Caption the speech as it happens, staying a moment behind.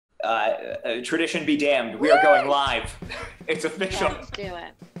Tradition be damned. We are going live. It's official. Let's do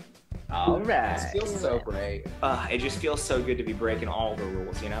it. All right. This feels so great. It just feels so good to be breaking all the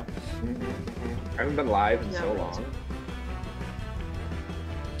rules, you know? I haven't been live in so long.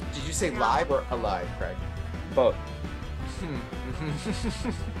 Did you say live or alive, Craig? Both.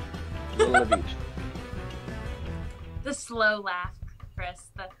 A little of each. The slow laugh,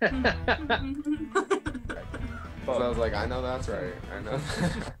 Chris. So I was like, I know that's right. I know.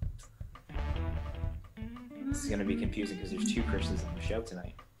 This is going to be confusing because there's two Chris's on the show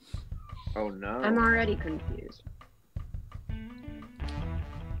tonight. Oh no. I'm already confused.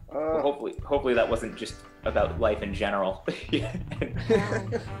 Well, hopefully that wasn't just about life in general.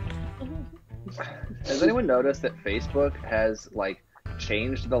 Has anyone noticed that Facebook has like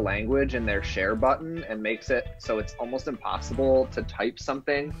changed the language in their share button and makes it so it's almost impossible to type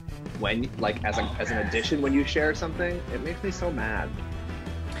something when like as an addition when you share something? It makes me so mad.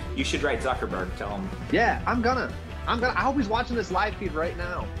 You should write Zuckerberg, tell him. Yeah, I'm gonna. I hope he's watching this live feed right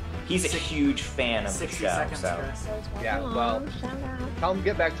now. He's a huge fan of the 60 show, seconds, so. Chris. Yeah, well, tell him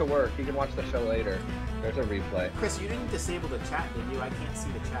get back to work. He can watch the show later. There's a replay. Chris, you didn't disable the chat, did you? I can't see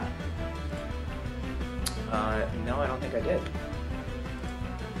the chat. No, I don't think I did.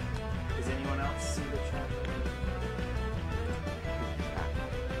 Does anyone else see the chat?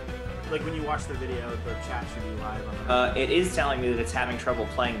 Like when you watch the video, the chat should be live on the It is telling me that it's having trouble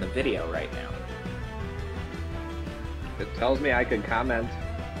playing the video right now. It tells me I can comment.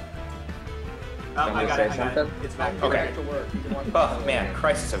 Oh, Want me I to got say it, I got it. something? It's back. Okay. Back to work. You can watch the Oh show man, later.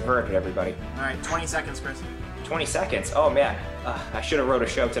 crisis averted, everybody. All right, 20 seconds, Chris. 20 seconds. Oh man, I should have wrote a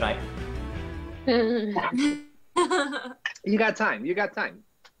show tonight. You got time. You got time.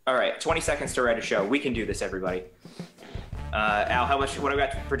 All right, 20 seconds to write a show. We can do this, everybody. Al, what do I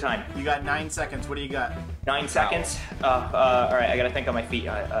got for time? You got 9 seconds. What do you got? 9 seconds? All right, I gotta think on my feet.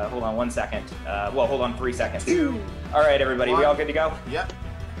 Hold on 1 second. Well, hold on 3 seconds. 2. All right, everybody, we all good to go? Yep.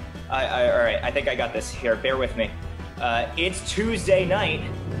 All right, I think I got this. Here, bear with me. It's Tuesday night.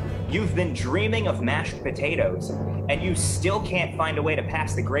 You've been dreaming of mashed potatoes, and you still can't find a way to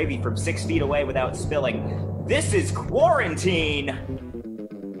pass the gravy from 6 feet away without spilling. This is quarantine!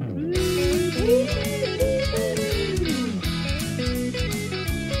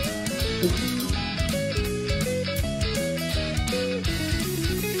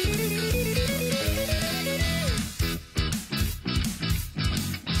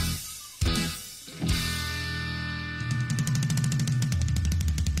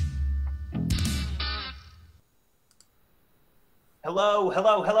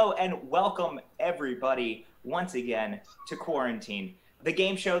 Hello, and welcome everybody once again to Quarantine, the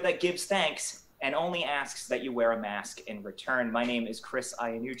game show that gives thanks and only asks that you wear a mask in return. My name is Chris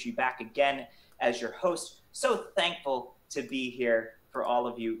Iannucci, back again as your host. So thankful to be here for all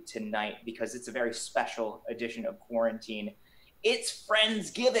of you tonight because it's a very special edition of Quarantine. It's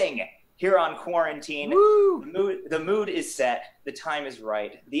Friendsgiving here on Quarantine. Woo! The mood is set, the time is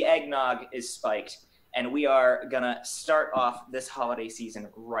right, the eggnog is spiked, and we are gonna start off this holiday season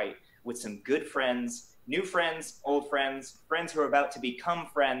right with some good friends, new friends, old friends, friends who are about to become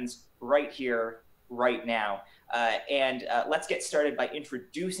friends right here, right now. Let's get started by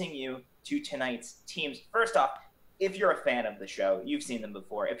introducing you to tonight's teams. First off, if you're a fan of the show, you've seen them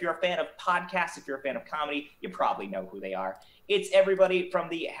before. If you're a fan of podcasts, if you're a fan of comedy, you probably know who they are. It's everybody from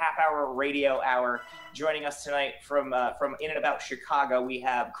the half-hour radio hour. Joining us tonight from in and about Chicago, we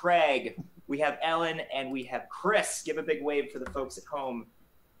have Craig, we have Ellen, and we have Chris. Give a big wave for the folks at home.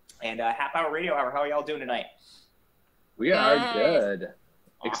 And half-hour radio hour, how are y'all doing tonight? We are good.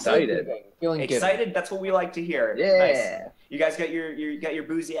 Awesome. Excited. Feeling good. Excited? That's what we like to hear. Yeah. Nice. You guys got your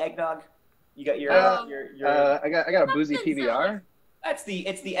boozy eggnog? You got your I got a boozy PBR. it's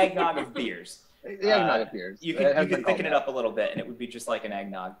the eggnog of beers. The eggnog appears. You can thicken it up a little bit, and it would be just like an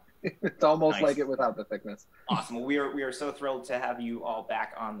eggnog. It's almost Nice. like it without the thickness. Awesome. Well, we are so thrilled to have you all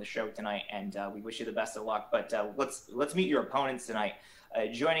back on the show tonight, and we wish you the best of luck. But let's meet your opponents tonight.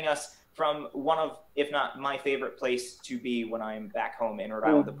 Joining us from one of, if not my favorite place to be when I'm back home in Rhode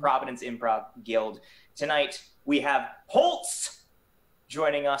Island, the Providence Improv Guild. Tonight we have Poultz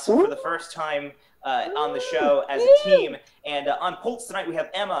joining us for the first time on the show as a team. And on Poultz tonight we have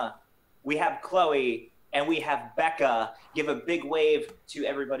Emma, we have Chloe, and we have Becca. Give a big wave to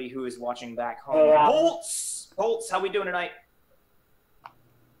everybody who is watching back home. Poultz, how we doing tonight?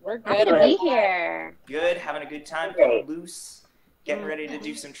 We're good to be here. Good, having a good time, feeling loose, getting ready to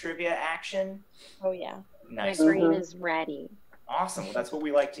do some trivia action. Oh yeah. Nice. My brain is ready. Awesome. Well, that's what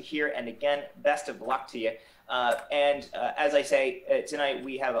we like to hear. And again, best of luck to you. As I say, tonight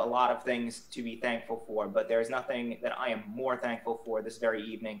we have a lot of things to be thankful for, but there's nothing that I am more thankful for this very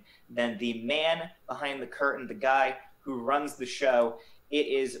evening than the man behind the curtain, the guy who runs the show. It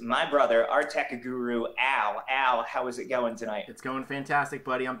is my brother, our tech guru, Al. Al, how is it going tonight? It's going fantastic,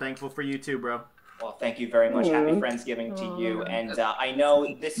 buddy. I'm thankful for you too, bro. Well, thank you very much. Happy Friendsgiving to you. And I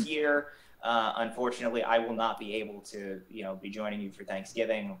know this year, unfortunately, I will not be able to, be joining you for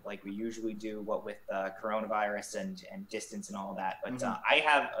Thanksgiving like we usually do, what with coronavirus and distance and all that. But I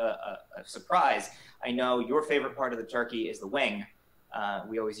have a surprise. I know your favorite part of the turkey is the wing.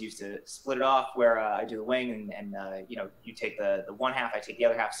 We always used to split it off where I do the wing and you take the one half, I take the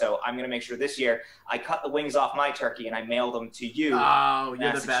other half. So I'm going to make sure this year I cut the wings off my turkey and I mail them to you,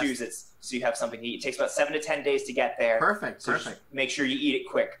 Massachusetts. So you have something to eat. It takes about 7 to 10 days to get there. Perfect. So make sure you eat it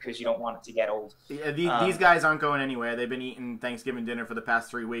quick because you don't want it to get old. Yeah, these guys aren't going anywhere. They've been eating Thanksgiving dinner for the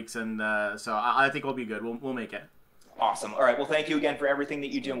past 3 weeks, and so I think we'll be good. We'll make it. Awesome. All right. Well, thank you again for everything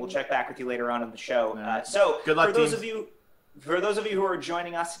that you do, and we'll check back with you later on in the show. Good luck, for those of you who are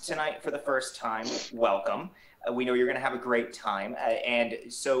joining us tonight for the first time, welcome. We know you're going to have a great time. And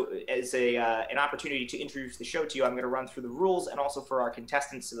so as an opportunity to introduce the show to you, I'm going to run through the rules and also for our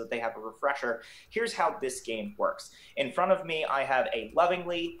contestants so that they have a refresher. Here's how this game works. In front of me, I have a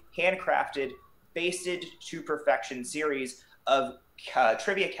lovingly handcrafted, basted to perfection series of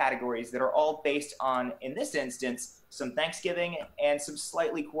trivia categories that are all based on, in this instance, some Thanksgiving and some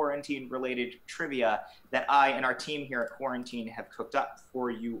slightly quarantine-related trivia that I and our team here at Quarantine have cooked up for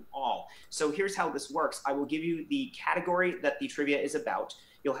you all. So here's how this works. I will give you the category that the trivia is about.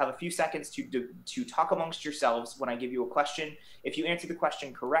 You'll have a few seconds to talk amongst yourselves when I give you a question. If you answer the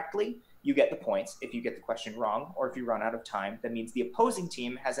question correctly, you get the points. If you get the question wrong, or if you run out of time, that means the opposing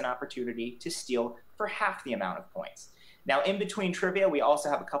team has an opportunity to steal for half the amount of points. Now, in between trivia, we also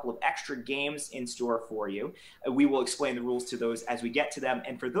have a couple of extra games in store for you. We will explain the rules to those as we get to them.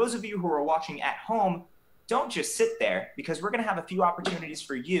 And for those of you who are watching at home, don't just sit there, because we're going to have a few opportunities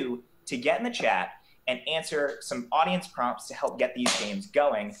for you to get in the chat and answer some audience prompts to help get these games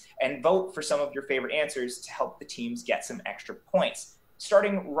going, and vote for some of your favorite answers to help the teams get some extra points.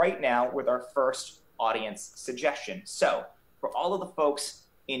 Starting right now with our first audience suggestion. So, for all of the folks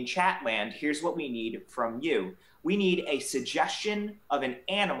in chat land, here's what we need from you. We need a suggestion of an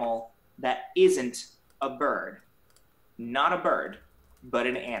animal that isn't a bird. Not a bird, but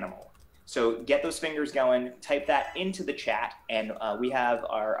an animal. So get those fingers going, type that into the chat, and we have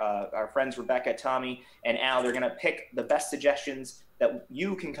our friends Rebecca, Tommy, and Al. They're going to pick the best suggestions that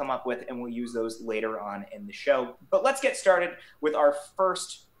you can come up with, and we'll use those later on in the show. But let's get started with our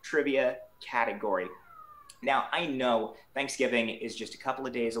first trivia category. Now, I know Thanksgiving is just a couple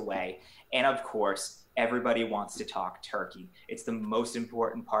of days away, and of course, everybody wants to talk turkey. It's the most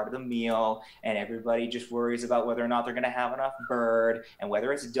important part of the meal, and everybody just worries about whether or not they're going to have enough bird and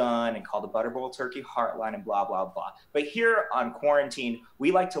whether it's done and call the Butterball Turkey Heartline and blah, blah, blah. But here on Quarantine,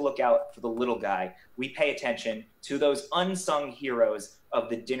 we like to look out for the little guy. We pay attention to those unsung heroes of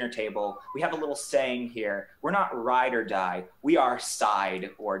the dinner table. We have a little saying here. We're not ride or die. We are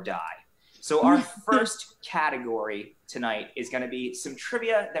side or die. So our first category tonight is going to be some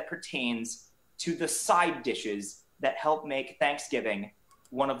trivia that pertains to the side dishes that help make Thanksgiving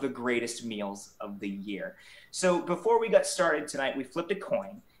one of the greatest meals of the year. So before we got started tonight, we flipped a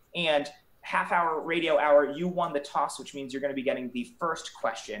coin, and half hour, radio hour, you won the toss, which means you're going to be getting the first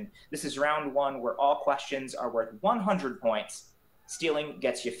question. This is round one, where all questions are worth 100 points. Stealing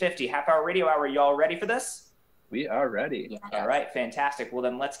gets you 50. Half hour, radio hour, y'all ready for this? We are ready. Yeah. All right, fantastic. Well,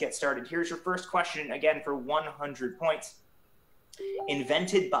 then let's get started. Here's your first question, again, for 100 points.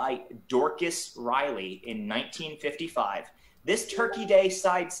 Invented by Dorcas Riley in 1955, this Turkey Day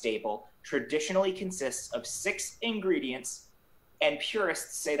side staple traditionally consists of 6 ingredients, and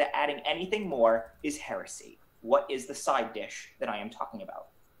purists say that adding anything more is heresy. What is the side dish that I am talking about?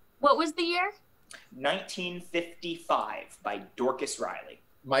 What was the year? 1955 by Dorcas Riley.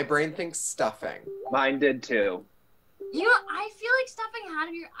 My brain thinks stuffing. Mine did too. You know, I feel like stuffing had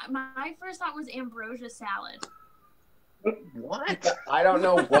to be. My first thought was ambrosia salad. What? I don't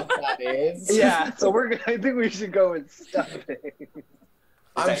know what that is. Yeah, so I think we should go with stuffing.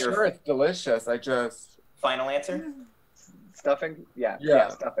 I'm sure it's delicious. I just... Final answer? Stuffing? Yeah,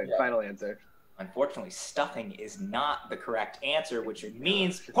 stuffing. Yeah. Final answer. Unfortunately, stuffing is not the correct answer, which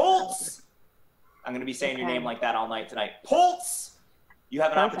means Poultz! I'm going to be saying your name like that all night tonight. Poultz! You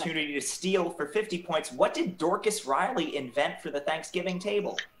have an opportunity to steal for 50 points. What did Dorcas Riley invent for the Thanksgiving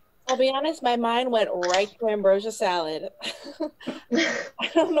table? I'll be honest, my mind went right to ambrosia salad. I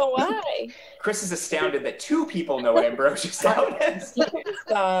don't know why. Chris is astounded that 2 people know what ambrosia salad is.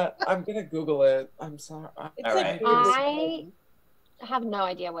 I'm gonna Google it. I'm sorry. It's All like right. I have no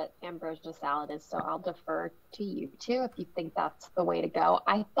idea what ambrosia salad is, so I'll defer to you two if you think that's the way to go.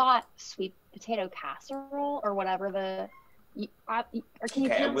 I thought sweet potato casserole or whatever the. Or can you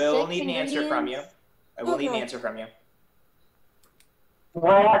Okay, I count will 6 need an answer from you. ingredients? I will need an answer from you.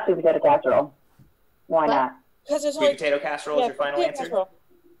 Why not sweet potato casserole? Why What? not? because there's Sweet only potato casserole is your final potato answer? casserole.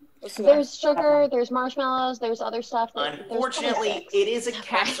 Let's do that. There's sugar, there's marshmallows, there's other stuff. There's probably Unfortunately, 6. it is a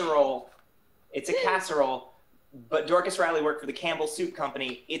casserole. It's a casserole, but Dorcas Riley worked for the Campbell Soup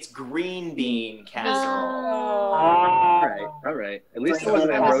Company. It's green bean casserole. All right. At least it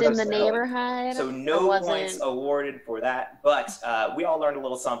wasn't I was ambrosia in the salad. neighborhood. So I no wasn't- points awarded for that, but we all learned a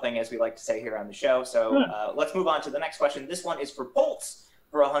little something, as we like to say here on the show. So let's move on to the next question. This one is for Poultz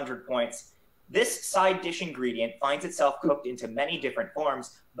for 100 points. This side dish ingredient finds itself cooked into many different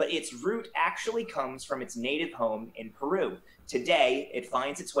forms, but its root actually comes from its native home in Peru. Today, it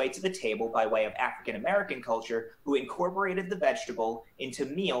finds its way to the table by way of African American culture, who incorporated the vegetable into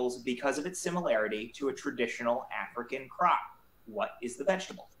meals because of its similarity to a traditional African crop. What is the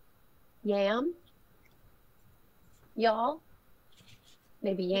vegetable? Yam? Y'all?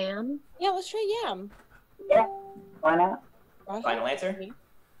 Maybe yam? Yeah, let's try yam. Yeah, why not? Final answer?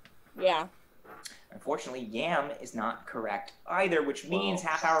 Yeah. Unfortunately, yam is not correct either, which means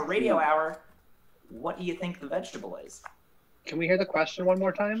half-hour radio hour. What do you think the vegetable is? Can we hear the question one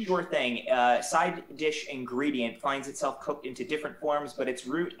more time? Sure thing. Side dish ingredient finds itself cooked into different forms, but its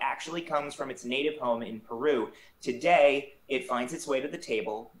root actually comes from its native home in Peru. Today, it finds its way to the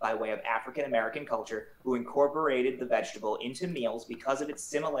table by way of African American culture, who incorporated the vegetable into meals because of its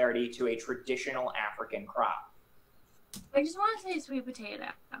similarity to a traditional African crop. I just want to say sweet potato.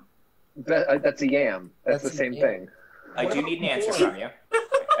 That's a yam. That's the That's a same yam. thing. I do need an answer from you.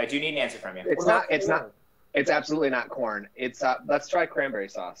 I do need an answer from you. It's not. It's not. It's absolutely not corn. It's let's try cranberry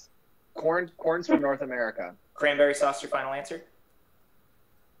sauce. Corn's from North America. Cranberry sauce, your final answer?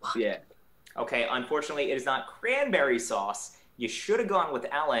 Yeah. Okay, unfortunately, it is not cranberry sauce. You should have gone with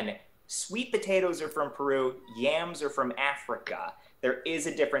Ellen. Sweet potatoes are from Peru. Yams are from Africa. There is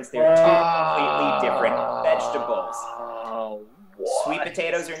a difference. They're two completely different vegetables. Oh, Sweet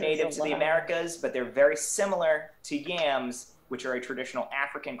potatoes are native to the Americas, but they're very similar to yams, which are a traditional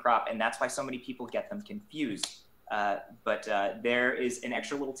African crop, and that's why so many people get them confused. But there is an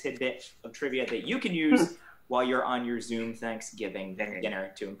extra little tidbit of trivia that you can use while you're on your Zoom Thanksgiving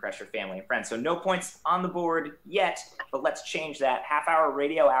dinner to impress your family and friends. So no points on the board yet, but let's change that. Half-hour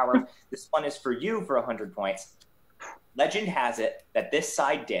radio hour. This one is for you for 100 points. Legend has it that this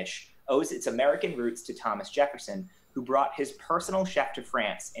side dish owes its American roots to Thomas Jefferson, who brought his personal chef to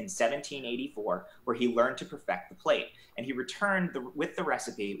France in 1784, where he learned to perfect the plate. And he returned with the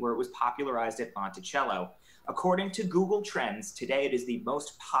recipe, where it was popularized at Monticello. According to Google Trends, today it is the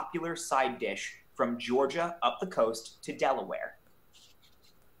most popular side dish from Georgia up the coast to Delaware.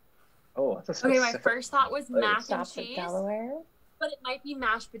 Oh, that's a Okay, my specific first thought was mac and Stops at cheese, Delaware. but it might be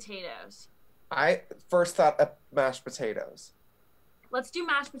mashed potatoes. I first thought of mashed potatoes, Let's do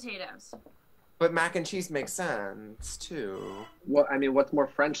mashed potatoes. but mac and cheese makes sense too. What I mean, what's more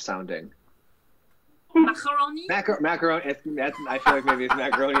French sounding? Macaroni? Macaroni. I feel like maybe it's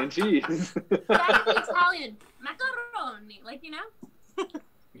macaroni and cheese. That's Italian. Macaroni. Like, you know?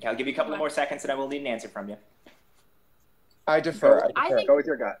 Okay, I'll give you a couple more seconds and I will need an answer from you. I defer. I think Go with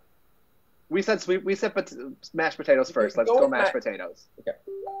your gut. We said mashed potatoes first. Let's go mashed potatoes. Okay.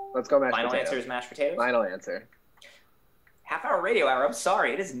 Let's go mashed Final potatoes. answer is mashed potatoes? Final answer. Half-hour radio hour. I'm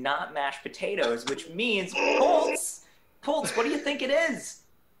sorry, it is not mashed potatoes, which means Poultz, what do you think it is?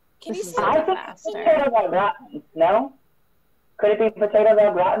 Can you This is say I think faster. potatoes are rotten. No? Could it be potatoes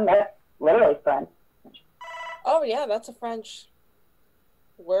are rotten? That's literally French. Oh yeah, that's a French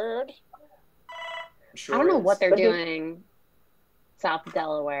word. Sure I don't know is. what they're doing south of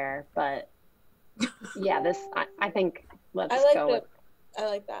Delaware, but yeah, I think let's I like go with. I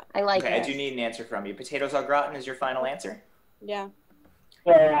like that. I like Okay, I it. do need an answer from you. Potatoes au gratin is your final answer? Yeah.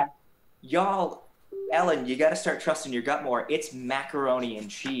 Yeah. Y'all, Ellen, you got to start trusting your gut more. It's macaroni and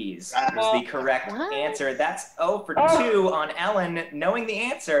cheese is the correct What? answer. That's 0 for 2 on Ellen knowing the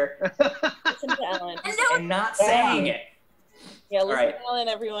answer Listen to Ellen. and not saying it. Yeah, listen right. to Ellen,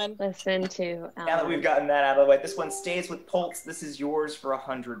 everyone. Listen to. Now that we've gotten that out of the way, this one stays with Poultz. This is yours for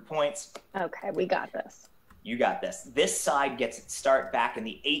 100 points. Okay, we got this. You got this. This side gets its start back in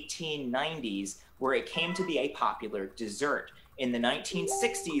the 1890s, where it came to be a popular dessert. In the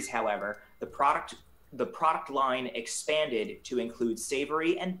 1960s, however, the product line expanded to include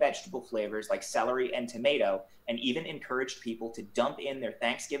savory and vegetable flavors like celery and tomato, and even encouraged people to dump in their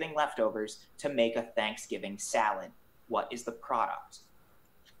Thanksgiving leftovers to make a Thanksgiving salad. What is the product?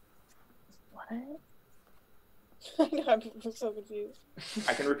 What? I'm so confused.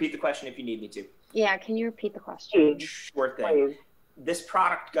 I can repeat the question if you need me to. Yeah, can you repeat the question? Sure thing. This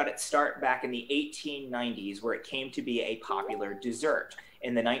product got its start back in the 1890s, where it came to be a popular dessert.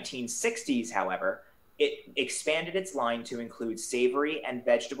 In the 1960s, however, it expanded its line to include savory and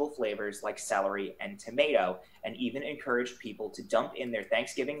vegetable flavors like celery and tomato, and even encouraged people to dump in their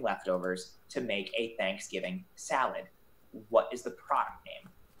Thanksgiving leftovers to make a Thanksgiving salad. What is the product name?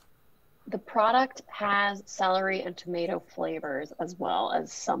 The product has celery and tomato flavors as well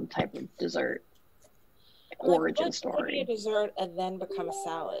as some type of dessert origin Let's story. Be a dessert and then become a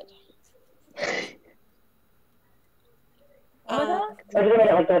salad. Or do they make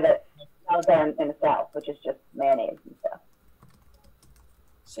it like the salad there in the South, which is just mayonnaise and stuff?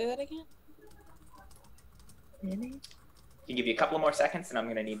 Say that again? Mayonnaise? Can give you a couple more seconds, and I'm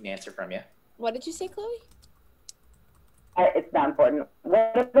going to need an answer from you. What did you say, Chloe? It's not important.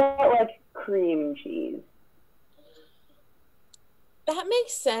 What about like cream cheese? That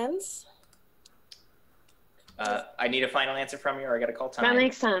makes sense. I need a final answer from you, or I got to call time. That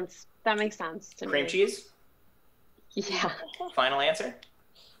makes sense. That makes sense to me. Cream cheese? Yeah. Final answer?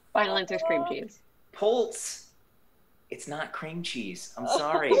 Final answer is cream cheese. Poultz. It's not cream cheese. I'm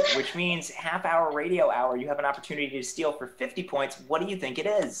sorry. Which means half-hour radio hour. You have an opportunity to steal for 50 points. What do you think it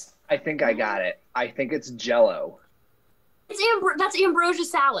is? I think I got it. I think it's Jell-O. That's ambrosia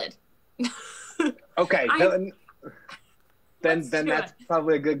salad. Okay, then do that's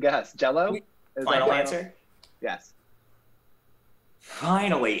probably a good guess. Jell-O? Is Final that answer? Yes.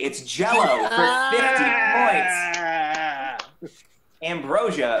 Finally, it's Jell-O for 50 points.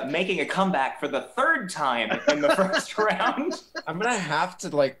 Ambrosia making a comeback for the third time in the first round. I'm gonna have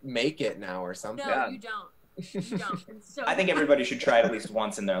to like make it now or something. No, you don't. You don't. It's so I think everybody should try it at least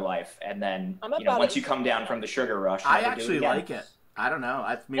once in their life, and then once you come down from the sugar rush, I never do actually it again. like it. I don't know.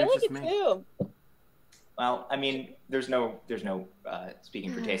 Maybe I it's like just it me. too. Well, I mean, there's no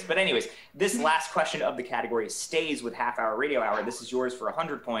speaking for taste. But anyways, this last question of the category stays with half-hour radio hour. This is yours for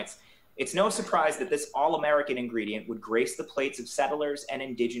 100 points. It's no surprise that this all-American ingredient would grace the plates of settlers and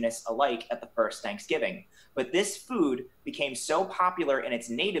indigenous alike at the first Thanksgiving. But this food became so popular in its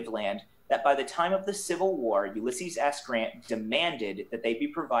native land that by the time of the Civil War, Ulysses S. Grant demanded that they be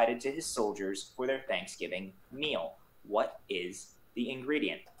provided to his soldiers for their Thanksgiving meal. What is the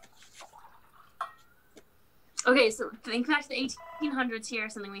ingredient? Okay, so think back to the 1800s here,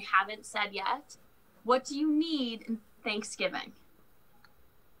 something we haven't said yet. What do you need in Thanksgiving?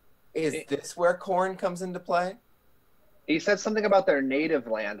 Is this where corn comes into play? He said something about their native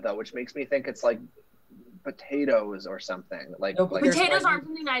land, though, which makes me think it's like potatoes or something. Like Potatoes aren't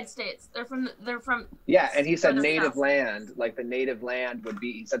from the United States. They're from. Yeah, and he said further native south. land. Like the native land would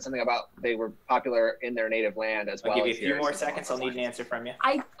be. He said something about they were popular in their native land as well. I'll give you as a few here, more something seconds. along I'll those need an lines. answer from you.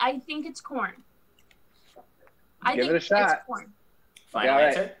 I think it's corn. Give it a shot. It's corn. Final Yeah,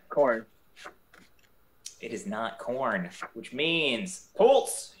 answer? right. Corn. It is not corn, which means,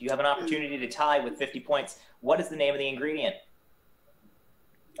 Poultz, you have an opportunity to tie with 50 points. What is the name of the ingredient?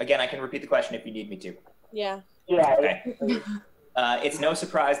 Again, I can repeat the question if you need me to. Yeah. Yeah. Okay. It's no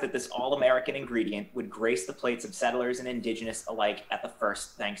surprise that this all-American ingredient would grace the plates of settlers and indigenous alike at the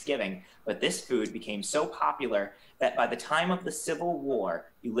first Thanksgiving. But this food became so popular that by the time of the Civil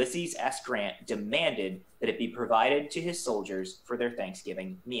War, Ulysses S. Grant demanded that it be provided to his soldiers for their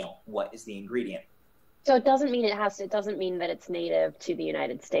Thanksgiving meal. What is the ingredient? So it doesn't mean it doesn't mean that it's native to the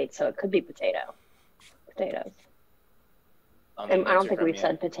United States. So it could be potatoes. And I don't think we've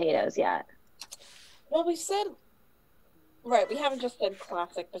said potatoes yet. Well, we said, right, we haven't just said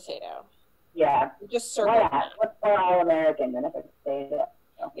classic potato. Yeah. We just Why circled not? that. What's more all-American than if it's potato?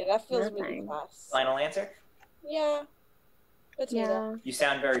 Yeah, that feels really Nothing. class. Final answer? Yeah. Potato. Yeah. You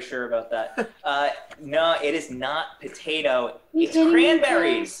sound very sure about that. No, it is not potato. You It's kidding me?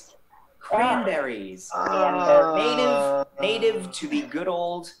 cranberries. Cranberries. They're native to the good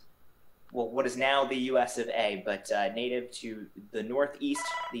old, well, what is now the U.S. of A., but native to the Northeast,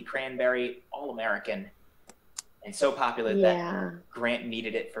 the cranberry, all-American, and so popular that Grant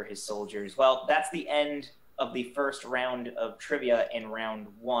needed it for his soldiers. Well, that's the end of the first round of trivia in round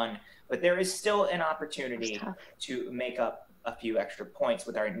one, but there is still an opportunity to make up a few extra points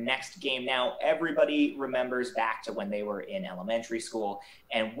with our next game. Now, everybody remembers back to when they were in elementary school.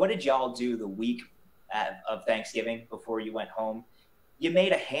 And what did y'all do the week of Thanksgiving before you went home? You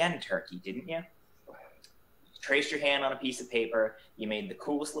made a hand turkey, didn't you? Traced your hand on a piece of paper. You made the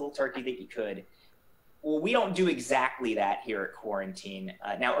coolest little turkey that you could. Well, we don't do exactly that here at Quarantine.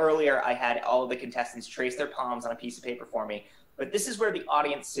 Now, earlier I had all of the contestants trace their palms on a piece of paper for me. But this is where the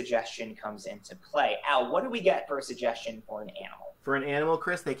audience suggestion comes into play. Al, what do we get for a suggestion for an animal? For an animal,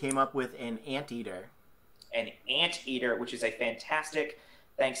 Chris, they came up with an anteater. An anteater, which is a fantastic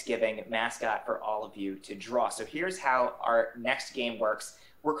Thanksgiving mascot for all of you to draw. So here's how our next game works.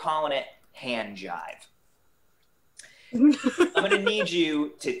 We're calling it Hand Jive. I'm going to need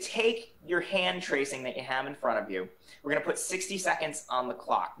you to take your hand tracing that you have in front of you. We're going to put 60 seconds on the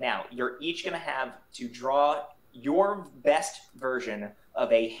clock. Now, you're each going to have to draw your best version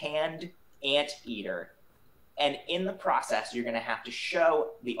of a hand anteater. And in the process, you're going to have to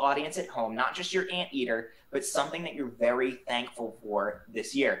show the audience at home, not just your anteater, but something that you're very thankful for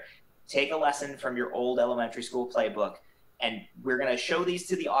this year. Take a lesson from your old elementary school playbook, and we're going to show these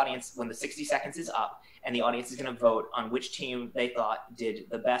to the audience when the 60 seconds is up, and the audience is going to vote on which team they thought did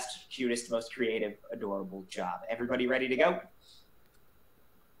the best, cutest, most creative, adorable job. Everybody ready to go?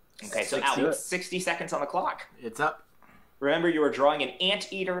 Okay, so out. 60 seconds on the clock. It's up. Remember, you are drawing an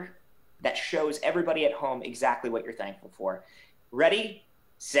anteater that shows everybody at home exactly what you're thankful for. Ready,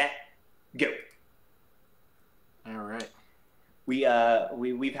 set, go. All right. We've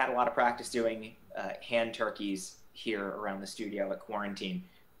had a lot of practice doing hand turkeys here around the studio at quarantine.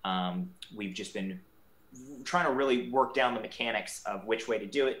 We've just been trying to really work down the mechanics of which way to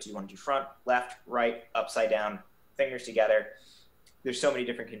do it. Do you want to do front, left, right, upside down, fingers together? There's so many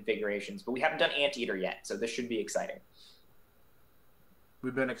different configurations, but we haven't done anteater yet, so this should be exciting.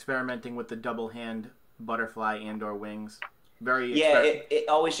 We've been experimenting with the double hand butterfly and/or wings. It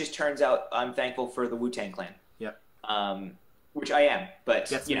always just turns out I'm thankful for the Wu-Tang Clan. Yep. Which I am, but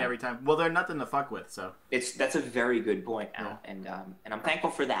gets me every time. Well, they're nothing to fuck with, so that's a very good point, Al, and I'm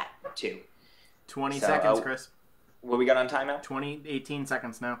thankful for that too. 20 seconds, Chris. What we got on timeout? 18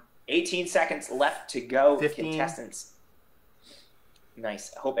 seconds now. 18 seconds left to go, 15. Contestants.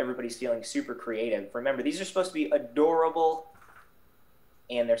 Nice. I hope everybody's feeling super creative. Remember, these are supposed to be adorable,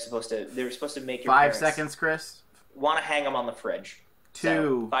 and they're supposed to make your 5 seconds, Chris. Want to hang them on the fridge. 2.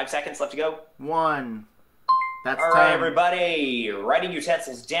 So, 5 seconds left to go. 1. That's all time. Right, everybody. Writing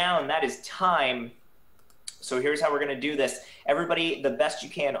utensils down. That is time. So here's how we're going to do this. Everybody, the best you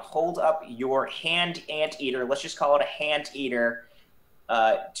can, hold up your hand anteater. Let's just call it a hand eater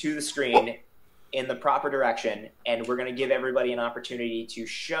to the screen in the proper direction. And we're going to give everybody an opportunity to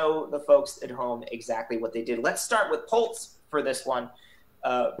show the folks at home exactly what they did. Let's start with Poultz for this one.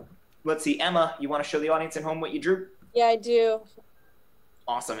 Let's see. Emma, you want to show the audience at home what you drew? Yeah, I do.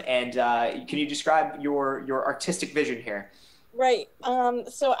 Awesome. And can you describe your artistic vision here? Right.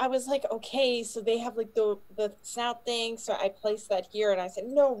 So I was like, okay, so they have like the snout thing. So I placed that here and I said,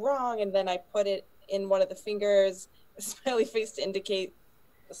 no, wrong. And then I put it in one of the fingers, a smiley face to indicate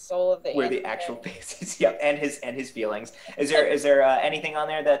the soul of the where the actual face is. Yep. And his feelings. Is there anything on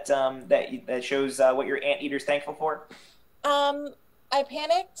there that shows what your anteater's thankful for? I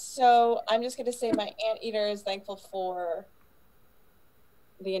panicked. So I'm just going to say my anteater is thankful for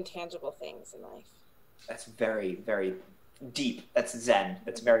the intangible things in life. That's very, very deep. That's zen.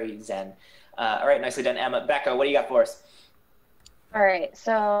 That's very zen. All right, nicely done, Emma. Becca, what do you got for us? All right,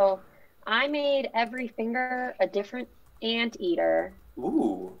 so I made every finger a different anteater.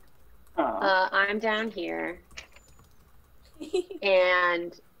 Ooh. I'm down here,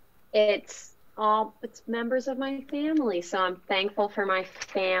 and it's members of my family, so I'm thankful for my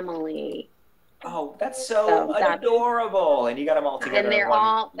family. Oh, that's so adorable! And you got them all together. And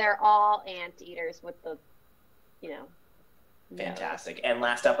they're all anteaters with the, Fantastic. And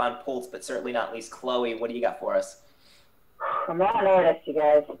last up on Poultz, but certainly not least, Chloe, what do you got for us? I'm not an artist, you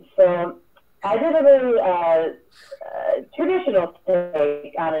guys. So I did a very traditional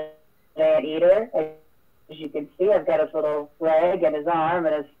take on an anteater. As you can see, I've got his little leg and his arm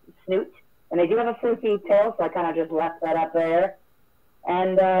and his snoot. And they do have a fruity tail, so I kind of just left that up there.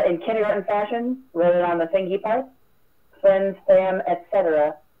 And in kindergarten fashion, wrote it on the thingy part. Friends, fam,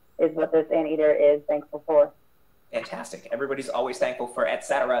 etc. is what this anteater is thankful for. Fantastic. Everybody's always thankful for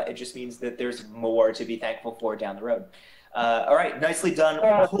etc. It just means that there's more to be thankful for down the road. All right, nicely done,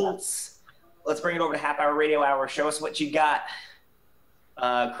 Poultz. Let's bring it over to Half Hour Radio Hour. Show us what you got.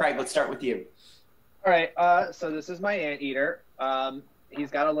 Craig, let's start with you. All right, so this is my anteater. He's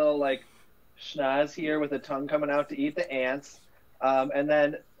got a little, schnoz here with a tongue coming out to eat the ants. And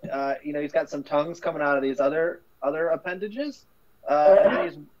then, he's got some tongues coming out of these other appendages.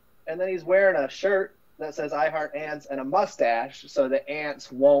 And then he's wearing a shirt that says I Heart Ants and a mustache, so the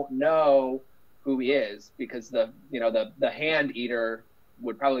ants won't know who he is, because the hand eater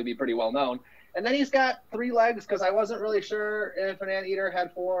would probably be pretty well known. And then he's got 3 legs, because I wasn't really sure if an anteater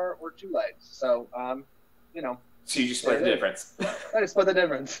had 4 or 2 legs. So, So you just split the difference. I just split the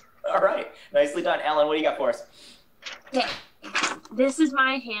difference. All right. Nicely done. Ellen, what do you got for us? Okay. This is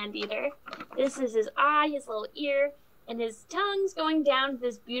my hand eater. This is his eye, his little ear, and his tongue's going down to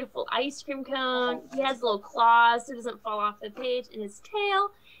this beautiful ice cream cone. He has little claws so it doesn't fall off the page, and his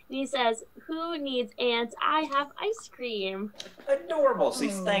tail. And he says, "Who needs ants? I have ice cream." Adorable. So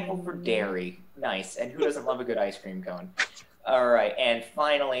he's thankful for dairy. Nice. And who doesn't love a good ice cream cone? All right. And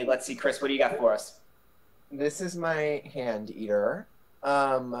finally, let's see, Chris, what do you got for us? This is my hand eater.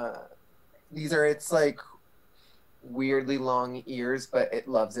 It's like weirdly long ears, but it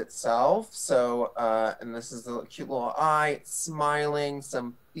loves itself. So, and this is a cute little eye, it's smiling,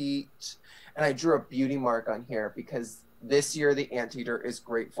 some feet. And I drew a beauty mark on here because this year the anteater is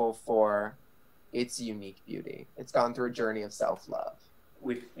grateful for its unique beauty. It's gone through a journey of self-love.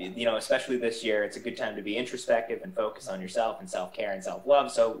 Especially this year, it's a good time to be introspective and focus on yourself and self-care and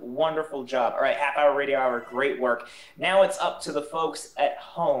self-love. So wonderful job. All right, half hour radio hour, great work. Now it's up to the folks at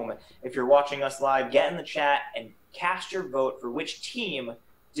home. If you're watching us live, get in the chat and cast your vote for which team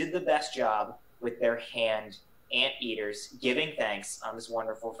did the best job with their hand anteaters giving thanks on this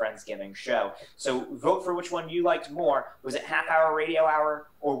wonderful Friendsgiving show. So vote for which one you liked more. Was it half hour radio hour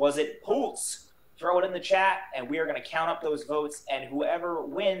or was it Poultz? Throw it in the chat, and we are going to count up those votes, and whoever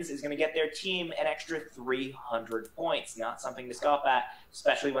wins is going to get their team an extra 300 points. Not something to scoff at,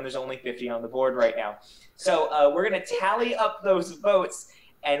 especially when there's only 50 on the board right now. So we're going to tally up those votes,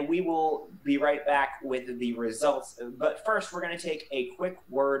 and we will be right back with the results. But first, we're going to take a quick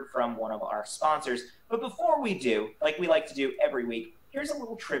word from one of our sponsors. But before we do, like we like to do every week, here's a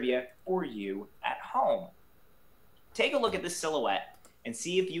little trivia for you at home. Take a look at this silhouette and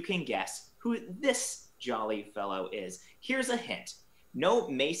see if you can guess who this jolly fellow is. Here's a hint. No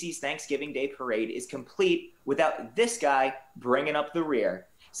Macy's Thanksgiving Day Parade is complete without this guy bringing up the rear.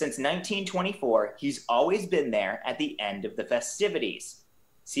 Since 1924, he's always been there at the end of the festivities.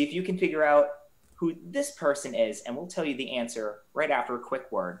 See if you can figure out who this person is, and we'll tell you the answer right after a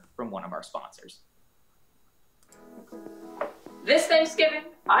quick word from one of our sponsors. This Thanksgiving,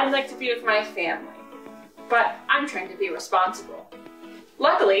 I'd like to be with my family, but I'm trying to be responsible.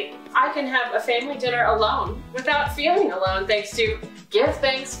 Luckily, I can have a family dinner alone without feeling alone thanks to Give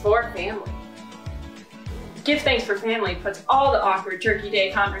Thanks for Family. Give Thanks for Family puts all the awkward Turkey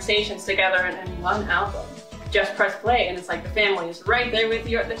Day conversations together in one album. Just press play and it's like the family is right there with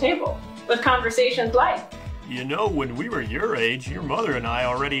you at the table, with conversations like, "You know, when we were your age, your mother and I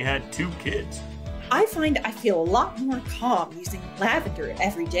already had 2 kids. I find I feel a lot more calm using lavender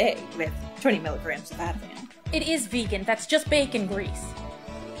every day with 20 milligrams of Ativan. It is vegan, that's just bacon grease.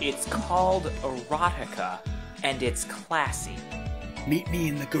 It's called erotica, and it's classy. Meet me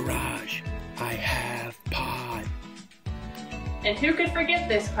in the garage. I have pod. And who could forget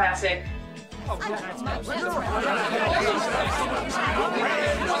this classic?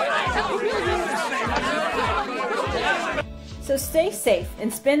 So stay safe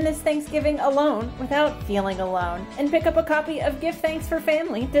and spend this Thanksgiving alone without feeling alone. And pick up a copy of Give Thanks for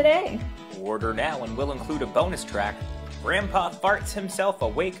Family today. Order now and we'll include a bonus track. Grandpa farts himself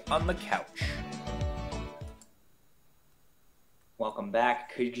awake on the couch. Welcome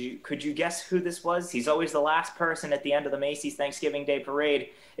back. Could you guess who this was? He's always the last person at the end of the Macy's Thanksgiving Day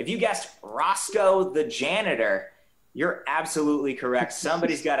Parade. If you guessed Roscoe the janitor, you're absolutely correct.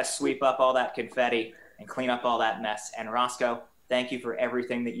 Somebody's got to sweep up all that confetti and clean up all that mess. And Roscoe, thank you for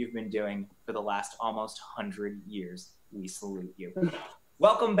everything that you've been doing for the last almost 100 years. We salute you.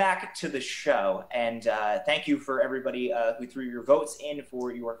 Welcome back to the show, and thank you for everybody who threw your votes in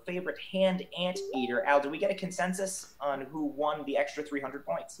for your favorite hand anteater. Al, did we get a consensus on who won the extra 300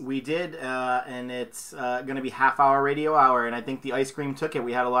 points? We did, and it's going to be half hour radio hour, and I think the ice cream took it.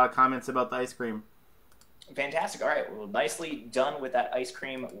 We had a lot of comments about the ice cream. Fantastic. All right, well, nicely done with that ice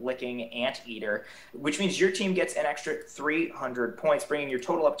cream licking anteater, which means your team gets an extra 300 points, bringing your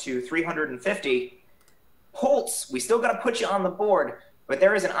total up to 350. Poultz, we still got to put you on the board, but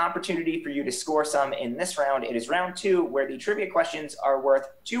there is an opportunity for you to score some in this round. It is round 2, where the trivia questions are worth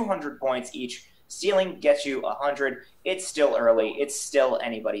 200 points each. Stealing gets you 100. It's still early. It's still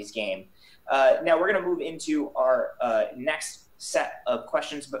anybody's game. Now we're going to move into our next set of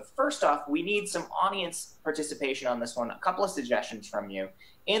questions, but first off, we need some audience participation on this one. A couple of suggestions from you.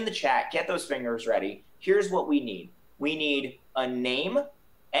 In the chat, get those fingers ready. Here's what we need. We need a name.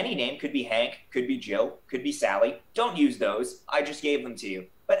 Any name, could be Hank, could be Jill, could be Sally. Don't use those. I just gave them to you.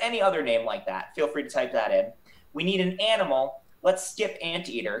 But any other name like that, feel free to type that in. We need an animal. Let's skip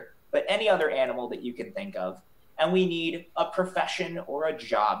anteater, but any other animal that you can think of. And we need a profession or a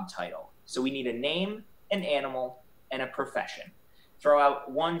job title. So we need a name, an animal, and a profession. Throw out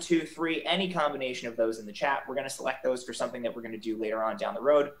 1, 2, 3, any combination of those in the chat. We're going to select those for something that we're going to do later on down the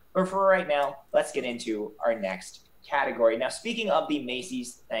road. But for right now, let's get into our next category. Now, speaking of the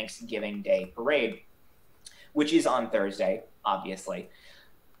Macy's Thanksgiving Day Parade, which is on Thursday, obviously.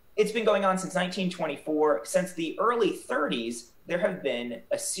 It's been going on since 1924. Since the early 30s, there have been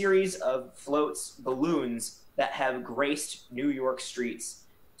a series of floats, balloons, that have graced New York streets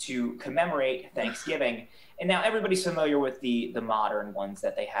to commemorate Thanksgiving. And now everybody's familiar with the modern ones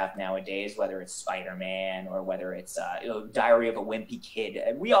that they have nowadays, whether it's Spider-Man or whether it's Diary of a Wimpy Kid.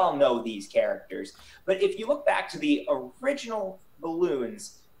 And we all know these characters. But if you look back to the original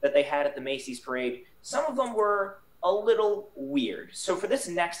balloons that they had at the Macy's Parade, some of them were a little weird. So for this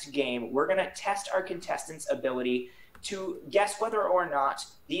next game, we're going to test our contestants' ability to guess whether or not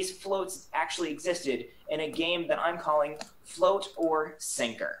these floats actually existed in a game that I'm calling Float or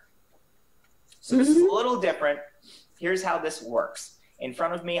Sinker. So this is a little different. Here's how this works. In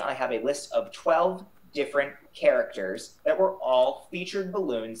front of me, I have a list of 12 different characters that were all featured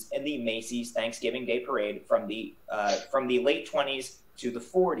balloons in the Macy's Thanksgiving Day Parade from the late 20s to the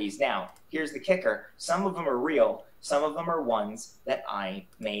 40s. Now, here's the kicker. Some of them are real. Some of them are ones that I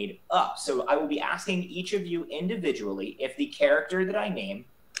made up. So I will be asking each of you individually if the character that I name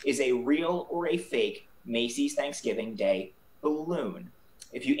is a real or a fake Macy's Thanksgiving Day balloon.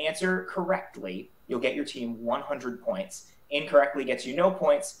 If you answer correctly, you'll get your team 100 points. Incorrectly gets you no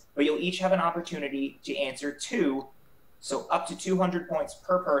points, but you'll each have an opportunity to answer 2, so up to 200 points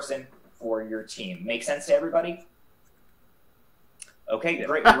per person for your team. Make sense to everybody? Okay,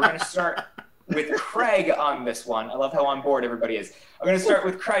 great. We're going to start with Craig on this one. I love how on board everybody is. I'm going to start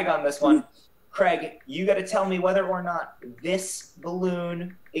with Craig on this one. Craig, you got to tell me whether or not this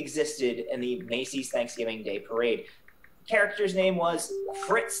balloon existed in the Macy's Thanksgiving Day Parade. Character's name was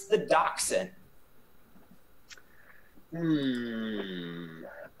Fritz the Dachshund. I'm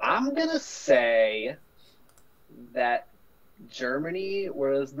going to say that Germany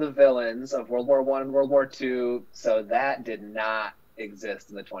was the villains of World War I and World War II, so that did not exist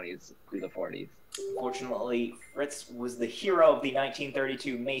in the 20s through the 40s. Fortunately, Fritz was the hero of the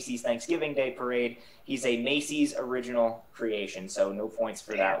 1932 Macy's Thanksgiving Day Parade. He's a Macy's original creation, so no points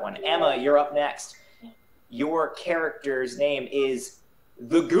for that one. Emma, you're up next. Your character's name is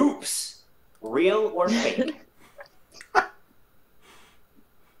the Goops. Real or fake?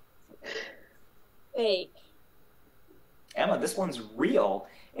 Fake. Emma, this one's real.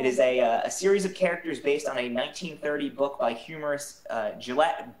 It is a series of characters based on a 1930 book by humorist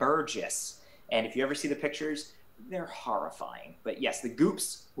Gillette Burgess. And if you ever see the pictures, they're horrifying. But yes, the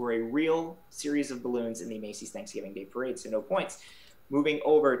Goops were a real series of balloons in the Macy's Thanksgiving Day Parade, so no points. Moving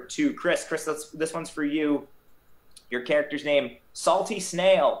over to Chris. Chris, this one's for you. Your character's name, Salty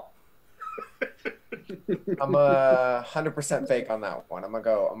Snail. I'm 100% fake on that one. I'm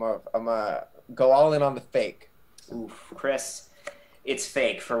gonna go all in on the fake. Oof, Chris, it's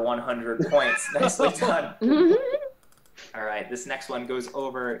fake for 100 points. Nicely done. All right, this next one goes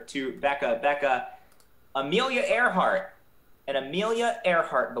over to Becca. Becca, Amelia Earhart. An Amelia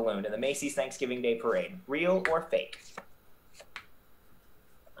Earhart balloon in the Macy's Thanksgiving Day Parade. Real or fake?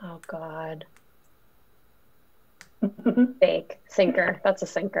 Oh, God. Fake. Sinker. That's a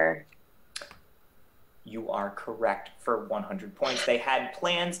sinker. You are correct for 100 points. They had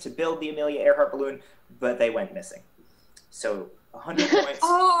plans to build the Amelia Earhart balloon, but they went missing. So 100 points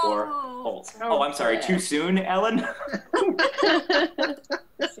for Poultz. Oh, I'm sorry. Too soon, Ellen?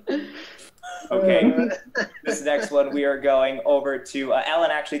 Okay. This next one, we are going over to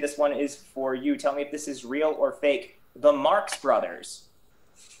Ellen. Actually, this one is for you. Tell me if this is real or fake. The Marx Brothers.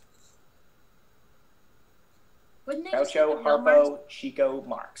 Groucho, Harpo, Chico,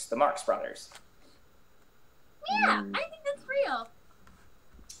 Marx. The Marx Brothers. Yeah, I think that's real.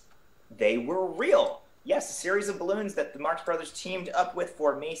 They were real. Yes, a series of balloons that the Marx Brothers teamed up with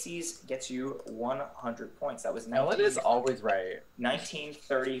for Macy's gets you 100 points. That was Ellen is always right.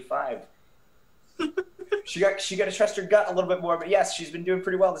 1935. She got to trust her gut a little bit more, but yes, she's been doing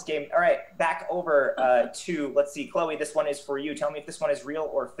pretty well this game. All right, back over to, let's see, Chloe, this one is for you. Tell me if this one is real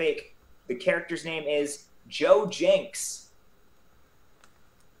or fake. The character's name is Joe Jinks.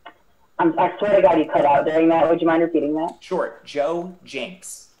 I swear to God you cut out during that. Would you mind repeating that? Sure. Joe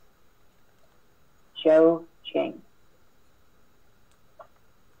Jinks. Joe Jinks.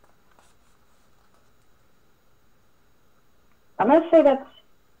 I'm going to say that's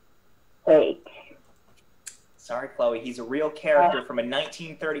fake. Sorry, Chloe. He's a real character from a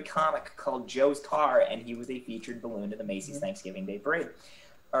 1930 comic called Joe's Car, and he was a featured balloon in the Macy's Thanksgiving Day Parade.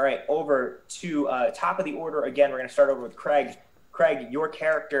 All right, over to top of the order again. We're going to start over with Craig. Craig, your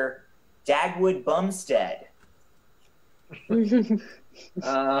character, Dagwood Bumstead.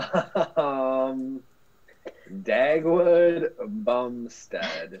 Dagwood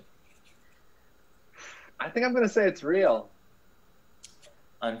Bumstead. I think I'm going to say it's real.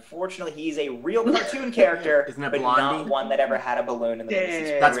 Unfortunately, he's a real cartoon character, Isn't that but Blondie? not one that ever had a balloon in the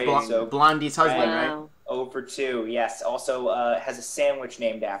Macy's That's parade. So Blondie's husband, right? 0 for 2, yes. Also has a sandwich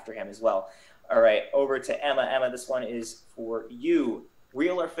named after him as well. All right, over to Emma. Emma, this one is for you.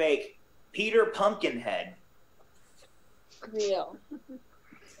 Real or fake? Peter Pumpkinhead. Real.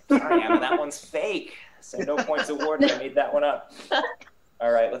 Sorry, Emma, that one's fake. So no points awarded. I made that one up.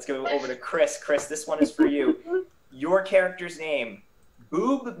 All right, let's go over to Chris. Chris, this one is for you. Your character's name,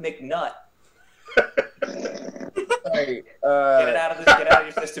 Boob McNutt. Sorry, get it out of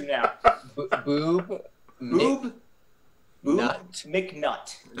your system now. Boob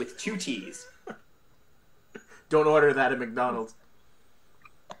McNutt with 2 T's. Don't order that at McDonald's.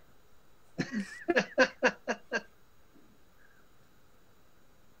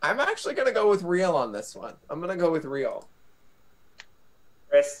 I'm actually going to go with real on this one. I'm going to go with real.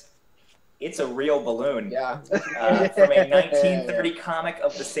 Chris, it's a real balloon. Yeah. From a 1930 comic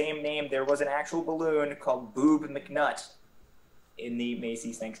of the same name, there was an actual balloon called Boob McNutt in the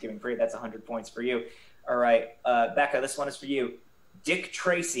Macy's Thanksgiving parade. That's 100 points for you. All right, Becca, this one is for you. Dick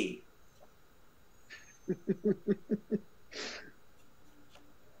Tracy.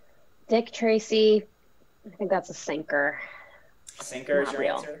 Dick Tracy, I think that's a sinker. Sinker is Not your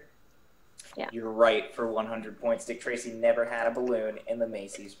real. answer? Yeah. You're right for 100 points. Dick Tracy never had a balloon in the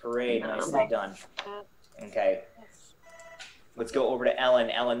Macy's parade. No. Nicely done. Okay. Let's go over to Ellen.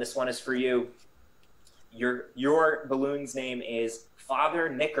 Ellen, this one is for you. Your balloon's name is Father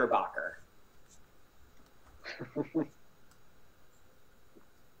Knickerbocker.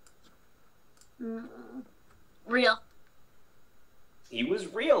 Real. He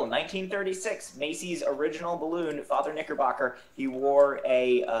was real. 1936, Macy's original balloon, Father Knickerbocker. He wore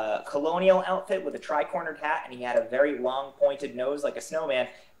a colonial outfit with a tri-cornered hat, and he had a very long, pointed nose like a snowman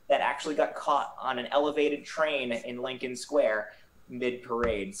that actually got caught on an elevated train in Lincoln Square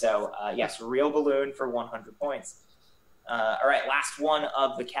mid-parade. So, yes, real balloon for 100 points. All right, last one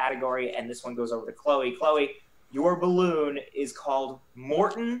of the category, and this one goes over to Chloe. Chloe, your balloon is called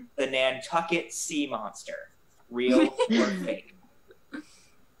Morton the Nantucket Sea Monster. Real or fake?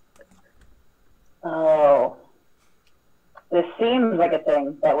 Oh. This seems like a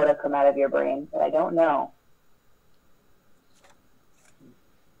thing that would have come out of your brain, but I don't know.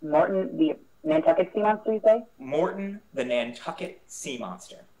 Morton, the Nantucket Sea Monster, you say? Morton the Nantucket Sea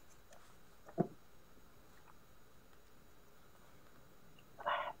Monster.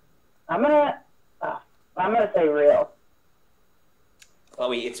 I'm gonna say real.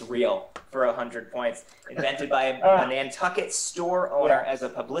 Chloe, it's real for 100 points. Invented by a Nantucket store owner as a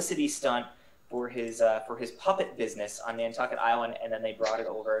publicity stunt for his puppet business on Nantucket Island, and then they brought it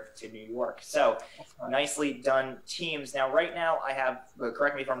over to New York. So, nicely done, teams. Now, right now, I have,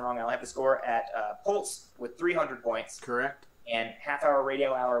 correct me if I'm wrong, I'll have the score at Poultz with 300 points. Correct. And Half Hour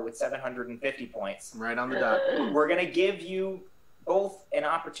Radio Hour with 750 points. Right on the dot. We're going to give you both an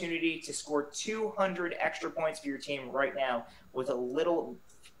opportunity to score 200 extra points for your team right now with a little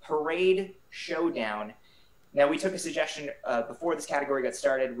parade showdown. Now, we took a suggestion before this category got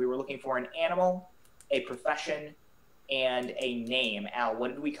started. We were looking for an animal, a profession, and a name. Al,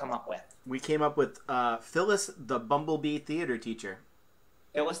 what did we come up with? We came up with Phyllis the Bumblebee Theater Teacher.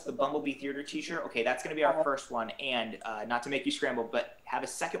 Phyllis the Bumblebee Theater Teacher. Okay, that's going to be our first one. And not to make you scramble, but have a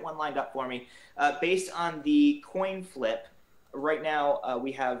second one lined up for me. Based on the coin flip, right now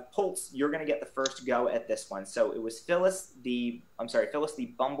we have Poultz. You're going to get the first go at this one. So it was Phyllis the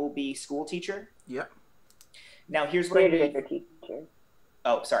Bumblebee School Teacher. Yep. Now here's what I need.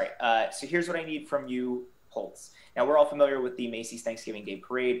 Oh, sorry. So here's what I need from you, Poultz. Now we're all familiar with the Macy's Thanksgiving Day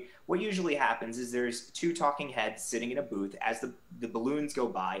Parade. What usually happens is there's two talking heads sitting in a booth as the balloons go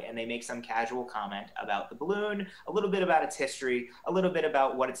by, and they make some casual comment about the balloon, a little bit about its history, a little bit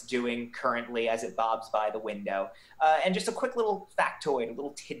about what it's doing currently as it bobs by the window, and just a quick little factoid, a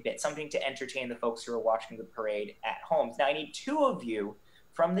little tidbit, something to entertain the folks who are watching the parade at home. Now I need two of you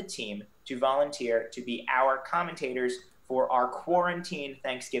from the team to volunteer to be our commentators for our quarantine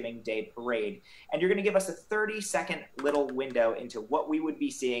Thanksgiving Day parade. And you're going to give us a 30-second little window into what we would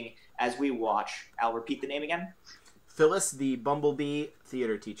be seeing as we watch. I'll repeat the name again. Phyllis the Bumblebee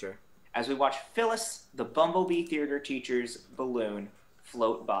Theater Teacher. As we watch Phyllis the Bumblebee Theater Teacher's balloon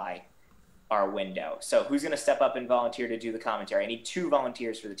float by our window. So who's going to step up and volunteer to do the commentary? I need 2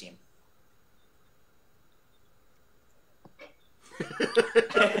 volunteers for the team.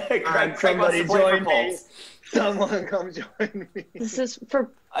 Somebody join me. Someone come join me. This is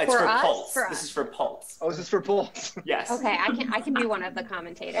for It's for us? Poultz. For This us. is for Poultz. Oh, is this for Poultz? Yes. Okay, I can be one of the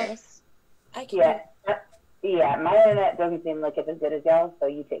commentators. I can. Yeah. Yeah, my internet doesn't seem like it's as good as y'all, so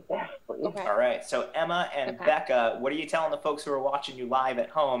you take that, please. Okay. All right. So Emma and Becca, what are you telling the folks who are watching you live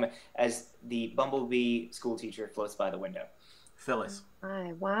at home as the bumblebee school teacher floats by the window? Phyllis.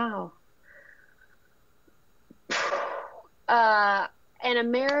 Hi, wow. An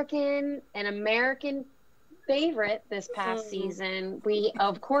American favorite this past season. We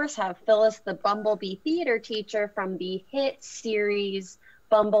of course have Phyllis, the bumblebee theater teacher from the hit series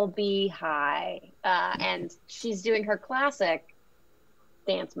Bumblebee High, and she's doing her classic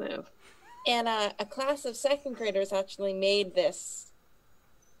dance move. And a class of second graders actually made this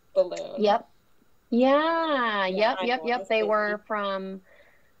balloon. Yep. Yeah. Yeah, Yep. They were from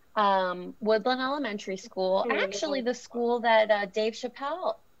Woodland Elementary School, actually the school that Dave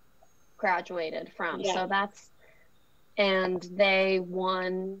Chappelle graduated from. Yeah. So and they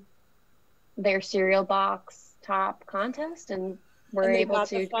won their cereal box top contest and were able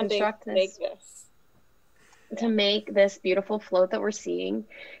to construct to make this beautiful float that we're seeing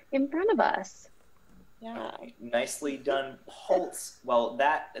in front of us. Yeah. Nicely done, Poultz. Well,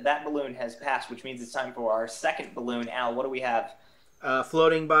 that balloon has passed, which means it's time for our second balloon. Al, what do we have?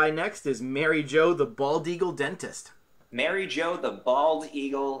 Floating by next is Mary Jo, the Bald Eagle Dentist. Mary Jo, the Bald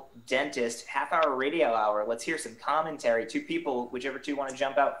Eagle Dentist, half-hour radio hour. Let's hear some commentary. Two people, whichever two want to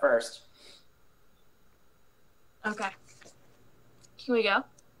jump out first. Okay. Can we go?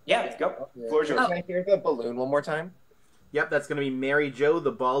 Yeah, let's go. Floor's yours. Can I hear the balloon one more time? Yep, that's going to be Mary Jo,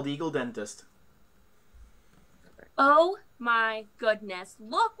 the Bald Eagle Dentist. Oh my goodness.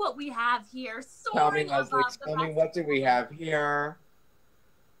 Look what we have here. Tell me, Soaring Leslie, above the tell me, what do we have here?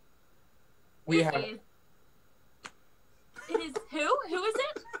 We have... It is who? Who is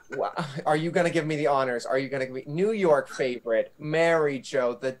it? Wow. Are you going to give me the honors? Are you going to give me New York favorite, Mary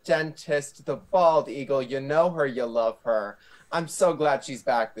Jo, the dentist, the bald eagle? You know her, you love her. I'm so glad she's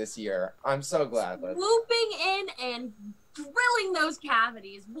back this year. I'm so glad. Leslie. Swooping in and drilling those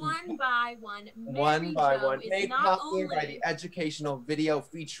cavities one by one. One by one, is made not popular by only the educational video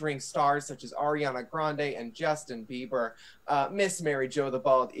featuring stars such as Ariana Grande and Justin Bieber. Miss Mary Jo, the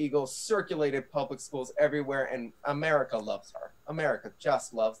Bald Eagle, circulated public schools everywhere, and America loves her. America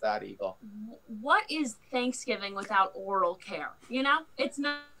just loves that eagle. What is Thanksgiving without oral care? You know, it's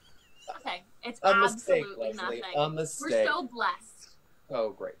not nothing. It's A mistake, absolutely Leslie. nothing. A mistake. We're so blessed. So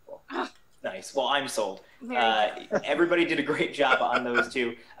grateful. Nice. Well, I'm sold. Very Everybody did a great job on those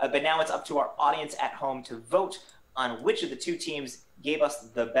two. But now it's up to our audience at home to vote on which of the two teams gave us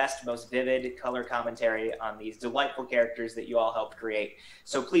the best, most vivid color commentary on these delightful characters that you all helped create.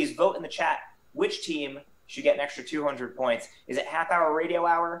 So please vote in the chat which team should get an extra 200 points. Is it half hour radio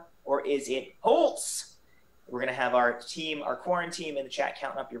hour or is it Poultz? We're going to have our team, our quarantine in the chat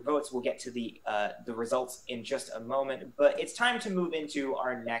counting up your votes. We'll get to the results in just a moment. But it's time to move into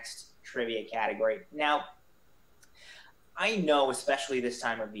our next trivia category. Now, I know, especially this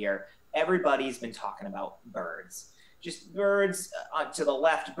time of year, everybody's been talking about birds. Just birds to the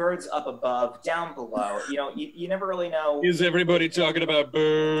left, birds up above, down below. You know, you never really know. Is everybody talking about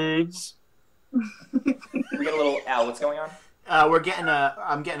birds? We get a little, Al, what's going on?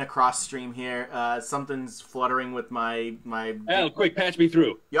 I'm getting a cross stream here. Something's fluttering with my. Al, quick, patch me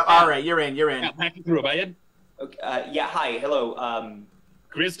through. Yeah, all right, you're in. Al, patch me through, Bayed. Okay, yeah, hi, hello.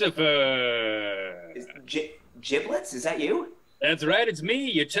 Christopher. Giblets, is that you? That's right, it's me,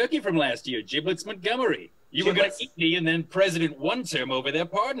 your turkey from last year, Giblets Montgomery. You were going to eat me, and then President one term over there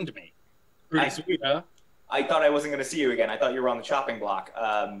pardoned me. Pretty sweet, huh? I thought I wasn't going to see you again. I thought you were on the chopping block.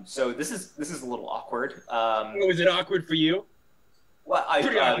 So this is a little awkward. Was it awkward for you? Well,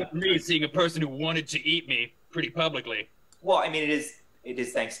 pretty awkward for me, seeing a person who wanted to eat me pretty publicly. Well, I mean, it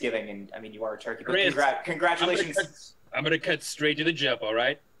is Thanksgiving, and I mean, you are a turkey. But Chris, congratulations. I'm going to cut straight to the jump, all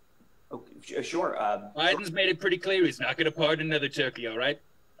right? Oh, sure. Biden's made it pretty clear he's not going to pardon another turkey, all right?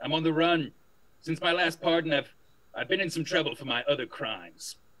 I'm on the run. Since my last pardon, I've been in some trouble for my other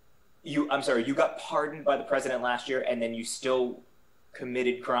crimes. I'm sorry, you got pardoned by the president last year, and then you still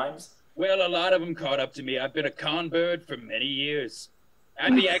committed crimes? Well, a lot of them caught up to me. I've been a con bird for many years.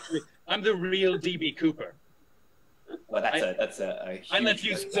 I'm the real D.B. Cooper. Well, that's a huge... I left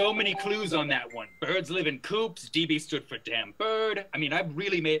you so many clues on that one. Birds live in coops. DB stood for damn bird. I mean,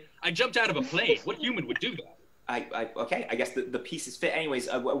 I jumped out of a plane. What human would do that? Okay, I guess the pieces fit. Anyways,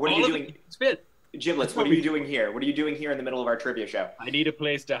 what are you doing? Fit. Giblets, what are you doing here? What are you doing here in the middle of our trivia show? I need a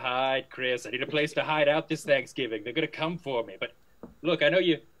place to hide, Chris. I need a place to hide out this Thanksgiving. They're gonna come for me. But look, I know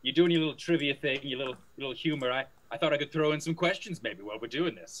you're doing your little trivia thing, your little humor. I thought I could throw in some questions maybe while we're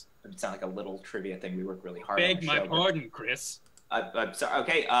doing this. It sounds like a little trivia thing. We work really hard Beg on the my show, pardon, Chris. I'm sorry.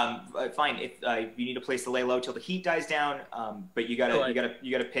 Okay. Fine. If you need a place to lay low till the heat dies down, but you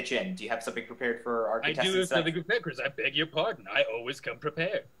gotta pitch in. Do you have something prepared for our I contestants? do have something prepared, Chris. I beg your pardon. I always come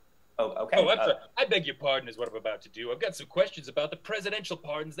prepared. Oh, okay. Oh, I'm sorry. I beg your pardon is what I'm about to do. I've got some questions about the presidential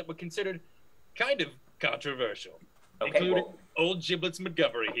pardons that were considered kind of controversial, including old Giblets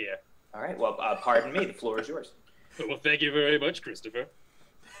Montgomery here. All right. Well, pardon me. The floor is yours. Well, thank you very much, Christopher.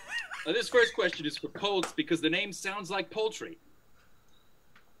 This first question is for Poultz because the name sounds like poultry.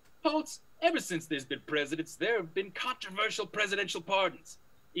 Poultz, ever since there's been presidents, there have been controversial presidential pardons.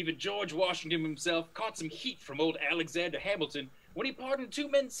 Even George Washington himself caught some heat from old Alexander Hamilton when he pardoned 2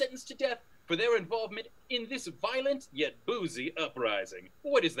 men sentenced to death for their involvement in this violent yet boozy uprising.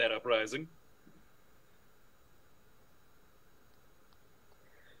 What is that uprising?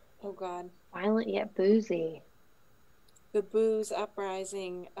 Oh, God. Violent yet boozy. The booze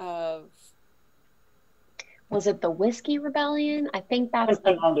uprising of... Was it the Whiskey Rebellion? I think that's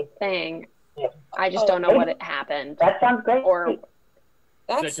the thing. I just don't know what it happened. That sounds great. Or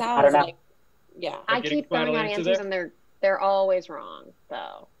that sounds like, yeah. I keep throwing out answers and they're always wrong,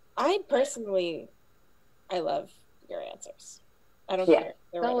 though. I love your answers. I don't care.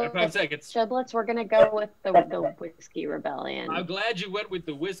 Giblets, we're gonna go with the Whiskey Rebellion. I'm glad you went with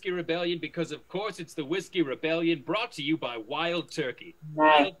the Whiskey Rebellion because, of course, it's the Whiskey Rebellion brought to you by Wild Turkey.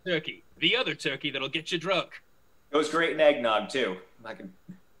 Wild Turkey, the other turkey that'll get you drunk. Goes great in eggnog too.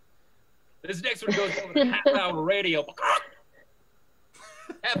 This next one goes over to half-hour radio.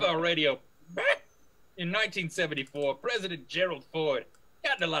 Half-hour radio. In 1974, President Gerald Ford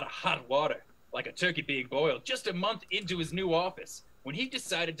got in a lot of hot water, like a turkey being boiled, just a month into his new office, when he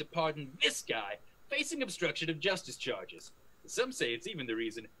decided to pardon this guy facing obstruction of justice charges. Some say it's even the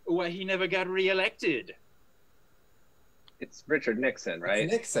reason why he never got reelected. It's Richard Nixon, right?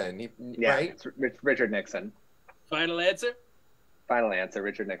 It's Nixon, yeah, right? It's Richard Nixon. Final answer? Final answer,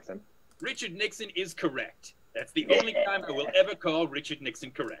 Richard Nixon. Richard Nixon is correct. That's the only time I will ever call Richard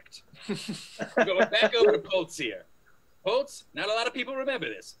Nixon correct. Going back over to Poultz here. Poultz, not a lot of people remember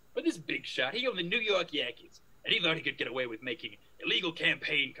this, but this big shot, he owned the New York Yankees, and he thought he could get away with making illegal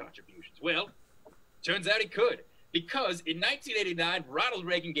campaign contributions. Well, turns out he could, because in 1989, Ronald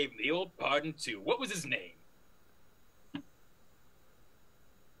Reagan gave him the old pardon too. What was his name?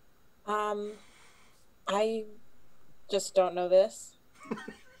 I just don't know this.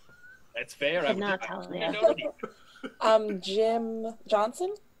 That's fair. I'm not telling you. Jim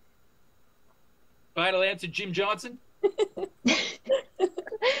Johnson? Final answer, Jim Johnson?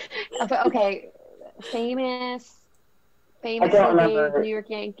 Okay, famous I don't remember. New York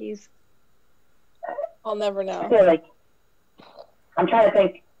Yankees. I'll never know. I feel like I'm trying to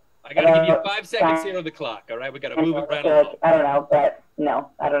think. I gotta give you 5 seconds here on the clock, all right? We gotta move it right along. I don't know, but no,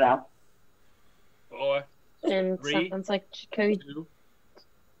 I don't know. 4, And 3, sounds like Cody. 2.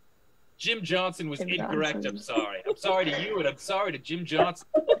 Jim Johnson was Jim incorrect. Johnson. I'm sorry. I'm sorry to you, and I'm sorry to Jim Johnson.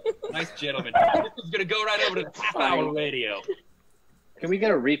 Nice gentleman. This is gonna go right over to the half-hour radio. Can we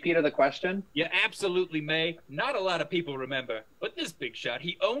get a repeat of the question? You absolutely may. Not a lot of people remember, but this big shot,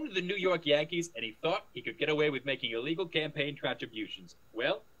 he owned the New York Yankees, and he thought he could get away with making illegal campaign contributions.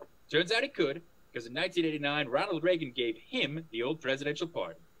 Well, turns out he could, because in 1989, Ronald Reagan gave him the old presidential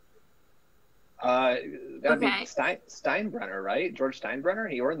pardon. That'd be Steinbrenner, right? George Steinbrenner.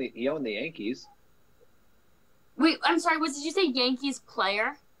 He owned the Yankees. Wait, I'm sorry. Did you say Yankees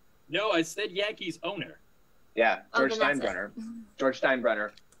player? No, I said Yankees owner. Yeah, George then that's Steinbrenner. George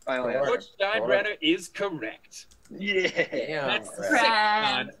Steinbrenner. Final answer. George Steinbrenner is correct. Yeah. That's the second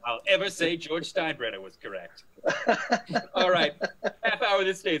time I'll ever say George Steinbrenner was correct. All right, half hour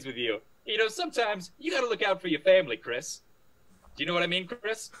this stays with you. You know, sometimes you got to look out for your family, Chris. Do you know what I mean,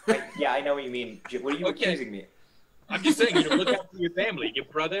 Chris? Yeah, I know what you mean. What are you accusing me? I'm just saying, you know, look out for your family, your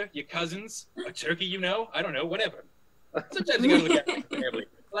brother, your cousins, a turkey you know, I don't know, whatever. Sometimes you got to look out for your family.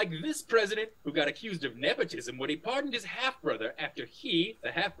 Like this president who got accused of nepotism when he pardoned his half-brother after he,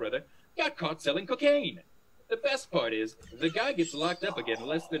 the half-brother, got caught selling cocaine. The best part is, the guy gets locked up again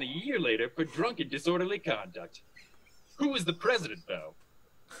less than a year later for drunken disorderly conduct. Who was the president, though?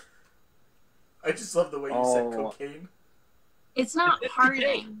 I just love the way you said cocaine. It's not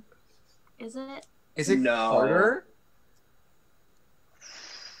Harding, is it? Is it No. Carter?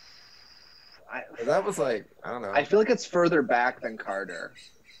 That was like, I don't know. I feel like it's further back than Carter.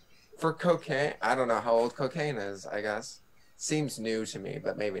 For cocaine, I don't know how old cocaine is, I guess. Seems new to me,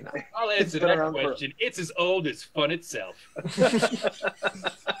 but maybe not. I'll answer that question. It's as old as fun itself.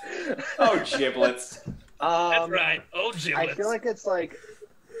 Oh, giblets. That's right, old giblets. I feel like it's like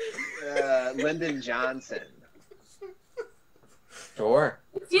Lyndon Johnson. Sure.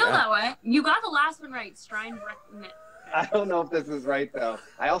 I feel that way. You got the last one right, Steinbrenner. I don't know if this is right though.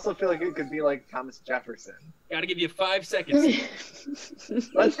 I also feel like it could be like Thomas Jefferson. Gotta give you 5 seconds.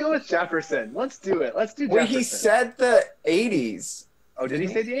 Let's go with Jefferson. Let's do it. Let's do Jefferson. Well, he said the 80s. Oh, did he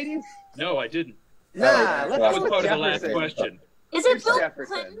say the 80s? No, I didn't. Nah, let's That go was with part of the last Jefferson. question. Is it Bill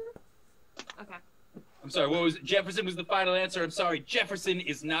Jefferson. Clinton? Okay. I'm sorry, what was it? Jefferson was the final answer. I'm sorry, Jefferson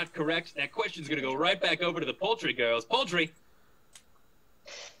is not correct. That question's gonna go right back over to the Poultry girls. Poultry.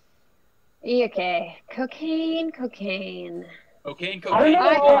 Okay. Cocaine. Cocaine, I don't cocaine.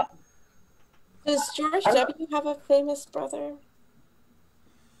 know. Does George W. have a famous brother?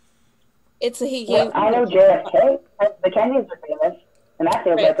 He Yeah, gave. I know JFK. The Kennedys are famous, and that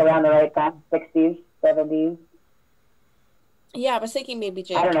feels like around the right time, 60s, 70s. Yeah, I was thinking maybe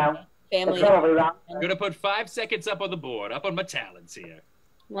JFK. I don't know. Family. It's probably wrong. I'm gonna put 5 seconds up on the board, up on my talents here.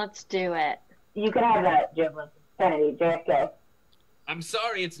 Let's do it. You can have that, Jim. Kennedy, JFK. I'm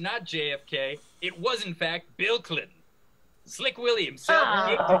sorry, it's not JFK. It was, in fact, Bill Clinton. Slick Willie himself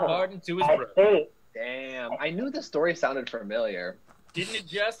gave the pardon to his brother. See. Damn, I knew the story sounded familiar. Didn't it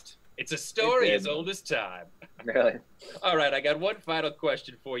just? It's a story as old as time. Really? All right, I got one final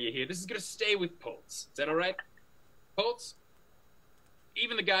question for you here. This is going to stay with Poultz. Is that all right? Poultz?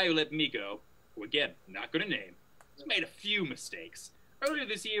 Even the guy who let me go, who again, not going to name, has made a few mistakes. Earlier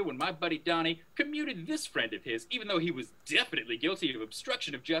this year, when my buddy Donnie commuted this friend of his, even though he was definitely guilty of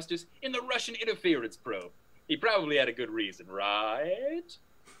obstruction of justice in the Russian interference probe. He probably had a good reason, right?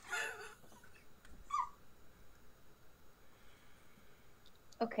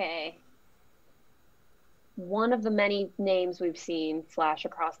 Okay. One of the many names we've seen flash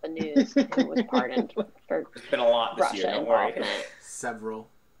across the news who was pardoned for It's been a lot this year, Russia don't worry. involvement. Several.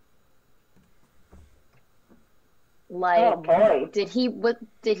 Like, Oh, boy. did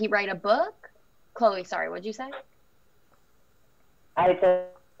he write a book? Chloe, sorry, what'd you say? I said,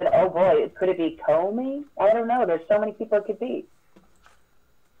 oh boy, could it be Comey? I don't know. There's so many people it could be.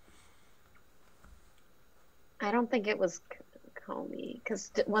 I don't think it was Comey,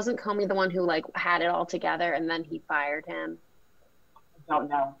 because wasn't Comey the one who like had it all together and then he fired him? I don't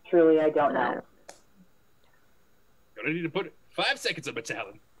know. Truly, I don't know. Gonna need to put 5 seconds of a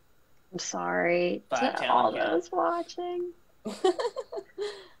talent. I'm sorry Five to all talent, yeah. those watching.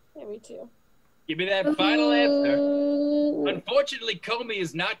 Yeah, me too. Give me that final answer. Ooh. Unfortunately, Comey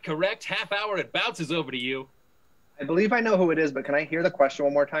is not correct. Half hour, it bounces over to you. I believe I know who it is, but can I hear the question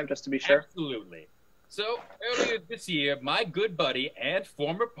one more time just to be sure? Absolutely. So, earlier this year, my good buddy and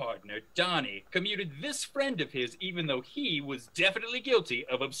former partner, Donnie, commuted this friend of his even though he was definitely guilty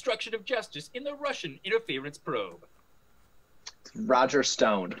of obstruction of justice in the Russian interference probe. Roger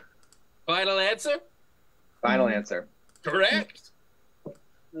Stone. Final answer? Final answer. Correct.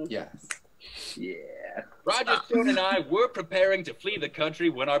 Yes. Yeah. Roger Stone and I were preparing to flee the country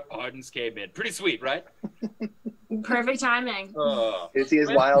when our pardons came in. Pretty sweet, right? Perfect timing. Is he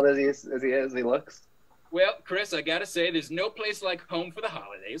as wild as he looks? Well, Chris, I gotta say, there's no place like home for the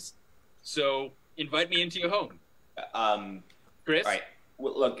holidays. So, invite me into your home. Chris? All right.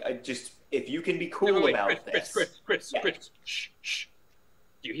 Well, look, if you can be cool Wait, about Chris, this. Chris. Yeah. Shh, shh.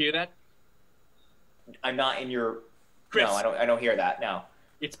 Do you hear that? I'm not in your. Chris. No, I don't hear that. No.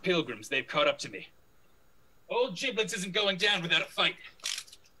 It's pilgrims. They've caught up to me. Old Giblets isn't going down without a fight.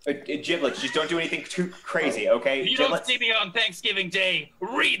 Giblets, just don't do anything too crazy, okay? If you Giblets. don't see me on Thanksgiving Day,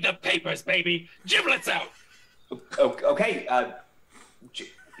 read the papers, baby. Giblets out. Okay.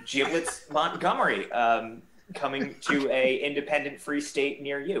 Giblets Montgomery, coming to a independent free state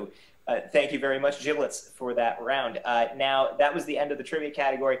near you. Thank you very much, Giblets, for that round. Now, that was the end of the trivia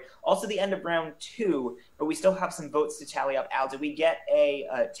category. Also the end of round 2, but we still have some votes to tally up. Al, did we get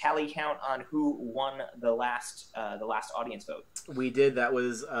a tally count on who won the last audience vote? We did. That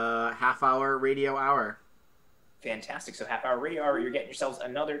was half hour radio hour. Fantastic. So half hour radio hour, you're getting yourselves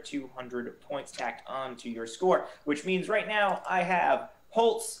another 200 points tacked on to your score, which means right now I have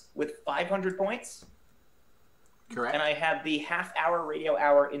Poultz with 500 points. Correct. And I have the half-hour radio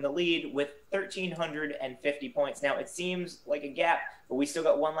hour in the lead with 1,350 points. Now, it seems like a gap, but we still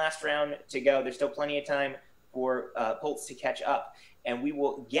got one last round to go. There's still plenty of time for Poultz to catch up. And we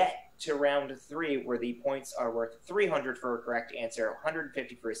will get to round 3, where the points are worth 300 for a correct answer,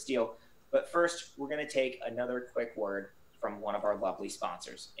 150 for a steal. But first, we're going to take another quick word from one of our lovely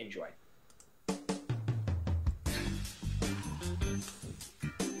sponsors. Enjoy.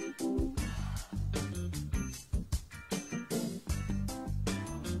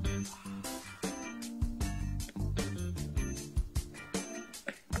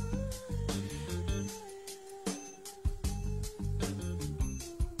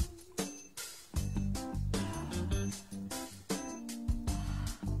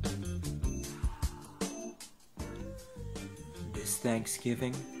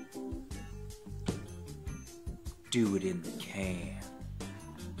 Thanksgiving? Do it in the can.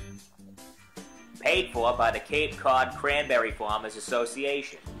 Paid for by the Cape Cod Cranberry Farmers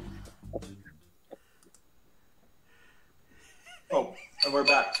Association. Oh, and we're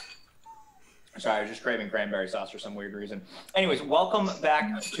back. Sorry, I was just craving cranberry sauce for some weird reason. Anyways, welcome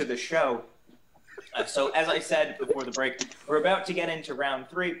back to the show. So, as I said before the break, we're about to get into round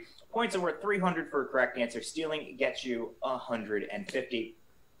 3. Points are worth 300 for a correct answer. Stealing gets you 150.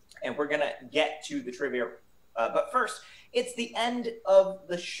 And we're going to get to the trivia. But first, it's the end of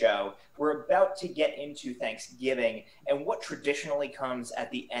the show. We're about to get into Thanksgiving. And what traditionally comes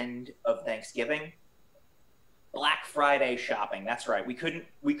at the end of Thanksgiving? Black Friday shopping. That's right. We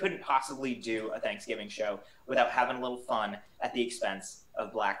couldn't possibly do a Thanksgiving show without having a little fun at the expense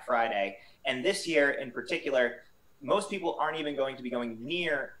of Black Friday. And this year in particular, most people aren't even going to be going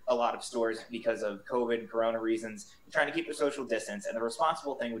near a lot of stores because of COVID and Corona reasons, trying to keep their social distance. And the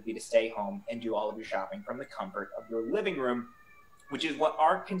responsible thing would be to stay home and do all of your shopping from the comfort of your living room, which is what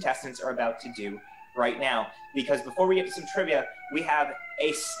our contestants are about to do right now. Because before we get to some trivia, we have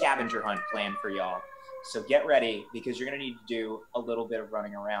a scavenger hunt planned for y'all. So get ready, because you're going to need to do a little bit of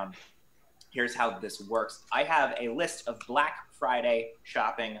running around. Here's how this works. I have a list of Black Friday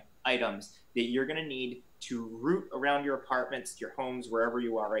shopping items that you're going to need to root around your apartments, your homes, wherever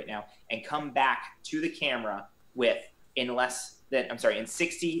you are right now, and come back to the camera with in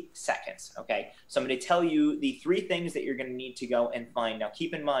 60 seconds, okay? So I'm going to tell you the 3 things that you're going to need to go and find. Now,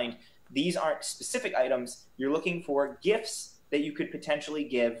 keep in mind, these aren't specific items. You're looking for gifts that you could potentially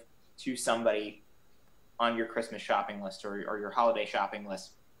give to somebody on your Christmas shopping list or your holiday shopping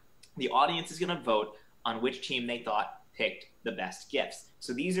list. The audience is going to vote on which team they thought picked the best gifts.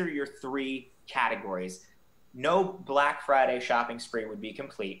 So these are your 3 categories. No Black Friday shopping spree would be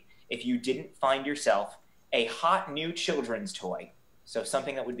complete if you didn't find yourself a hot new children's toy. So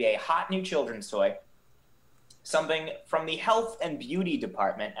something that would be a hot new children's toy, something from the health and beauty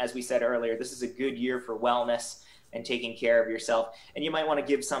department. As we said earlier, this is a good year for wellness and taking care of yourself. And you might want to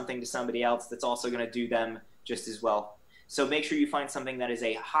give something to somebody else that's also going to do them just as well. So make sure you find something that is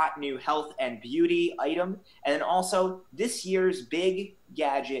a hot new health and beauty item. And then also this year's big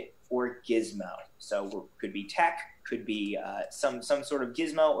gadget or gizmo. So it could be tech, could be some sort of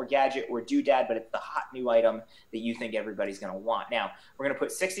gizmo or gadget or doodad, but it's the hot new item that you think everybody's going to want. Now, we're going to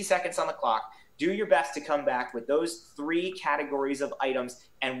put 60 seconds on the clock. Do your best to come back with those 3 categories of items.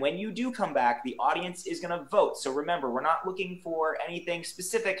 And when you do come back, the audience is going to vote. So remember, we're not looking for anything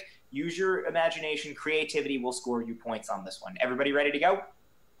specific. Use your imagination. Creativity will score you points on this one. Everybody ready to go?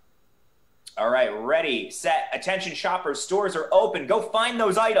 All right, ready, set, attention shoppers. Stores are open. Go find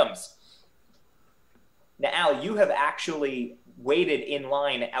those items. Now, Al, you have actually waited in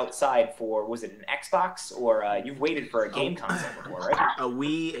line outside for, was it an Xbox, or you've waited for a game console before, right? A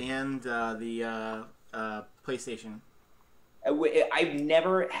Wii and the PlayStation. I've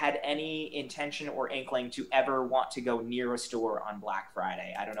never had any intention or inkling to ever want to go near a store on Black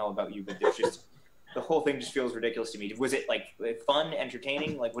Friday. I don't know about you, but there's just the whole thing just feels ridiculous to me. Was it like fun,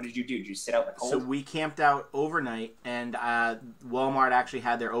 entertaining? Like, what did you do? Did you sit out in the cold? So we camped out overnight, and Walmart actually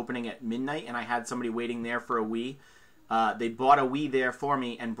had their opening at midnight, and I had somebody waiting there for a Wii. They bought a Wii there for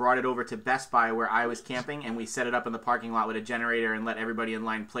me and brought it over to Best Buy where I was camping, and we set it up in the parking lot with a generator and let everybody in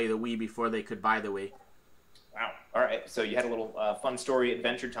line play the Wii before they could buy the Wii. Wow. All right. So you had a little fun story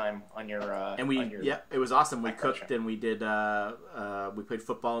adventure time on your yeah, it was awesome. We cooked and we did we played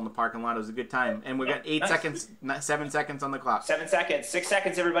football in the parking lot. It was a good time. And we got 7 seconds on the clock. 7 seconds. 6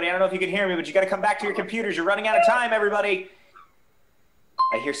 seconds, everybody. I don't know if you can hear me, but you got to come back to your computers. You're running out of time, everybody.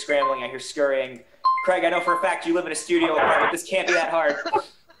 I hear scrambling. I hear scurrying. Craig, I know for a fact you live in a studio apartment. This can't be that hard.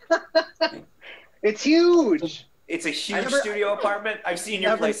 It's huge. It's a huge studio apartment. I've seen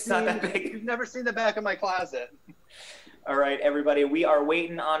your place. It's not that big. You've never seen the back of my closet. All right, everybody. We are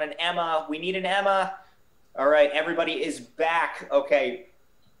waiting on an Emma. We need an Emma. All right, everybody is back. Okay,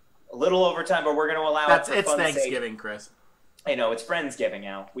 a little overtime, but we're going to allow it for it's fun's Thanksgiving, sake. Chris. I know it's Friendsgiving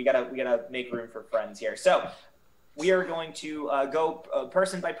now. We gotta make room for friends here. So we are going to go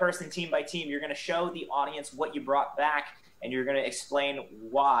person by person, team by team. You're going to show the audience what you brought back, and you're going to explain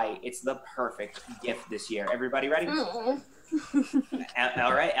why it's the perfect gift this year. Everybody ready? All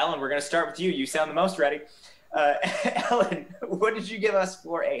right, Ellen, we're going to start with you. You sound the most ready. Ellen, what did you give us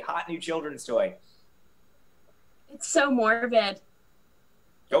for a hot new children's toy? It's so morbid.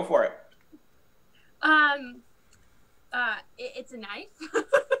 Go for it. It's a knife.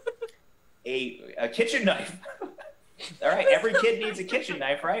 a kitchen knife. All right, every kid needs a kitchen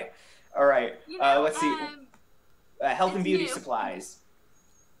knife, right? All right, let's see. Health and beauty supplies.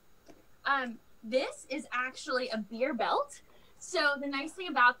 This is actually a beer belt. So the nice thing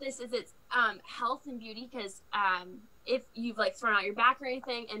about this is it's health and beauty, because if you've like thrown out your back or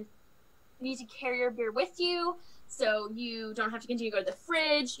anything and you need to carry your beer with you, so you don't have to continue to go to the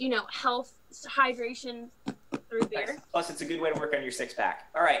fridge, you know, health, hydration through beer. Nice. Plus, it's a good way to work on your six-pack.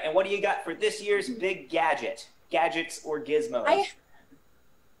 All right, and what do you got for this year's big gadget? Gadgets or gizmos?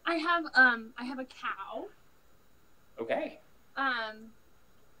 I have a cow. Okay.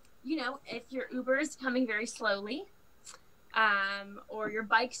 You know, if your Uber is coming very slowly, or your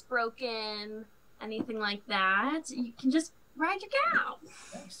bike's broken, anything like that, you can just ride your cow.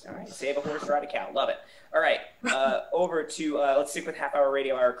 Nice. All right. Save a horse, ride a cow. Love it. All right. Over to let's stick with half-hour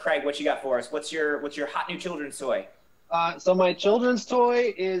radio hour. Craig, what you got for us? What's your hot new children's toy? So my children's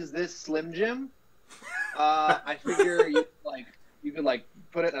toy is this Slim Jim. I figure you could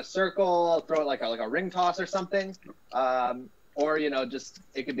put it in a circle, throw it like a ring toss or something, or just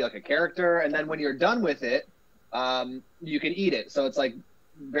it could be like a character, and then when you're done with it, you can eat it. So it's like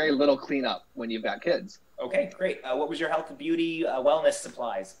very little cleanup when you've got kids. Okay, great. What was your health and beauty wellness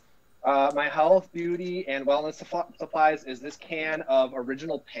supplies? My health, beauty, and wellness supplies is this can of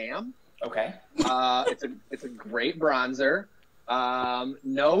Original Pam. Okay. It's a great bronzer.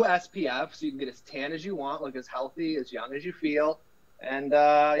 No SPF, so you can get as tan as you want, look as healthy, as young as you feel. And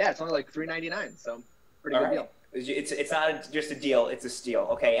it's only like $3.99, so pretty good deal. It's not just a deal, it's a steal.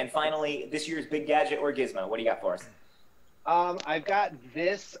 Okay, and finally, this year's big gadget or gizmo. What do you got for us? I've got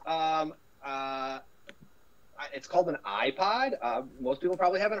this. It's called an iPod. Most people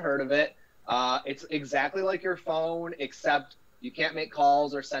probably haven't heard of it. It's exactly like your phone, except you can't make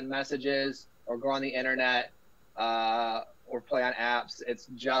calls or send messages or go on the internet or play on apps. It's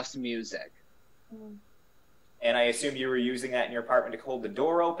just music. And I assume you were using that in your apartment to hold the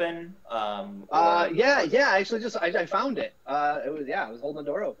door open? Yeah. Actually, I found it. It was holding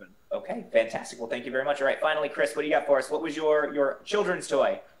the door open. Okay, fantastic. Well, thank you very much. All right, finally, Chris, what do you got for us? What was your children's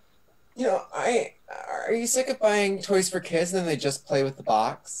toy? Are you sick of buying toys for kids and then they just play with the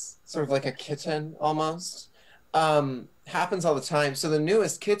box? Sort of like a kitten, almost. Happens all the time. So the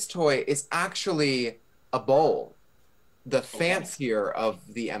newest kids toy is actually a bowl. The fancier of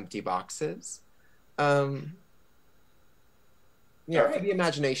the empty boxes. For the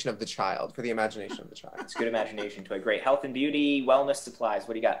imagination of the child. It's good imagination toy. Great. Health and beauty, wellness supplies.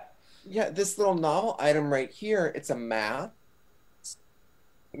 What do you got? Yeah, this little novel item right here, it's a mat.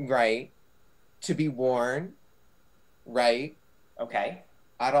 Right. To be worn. Right. Okay.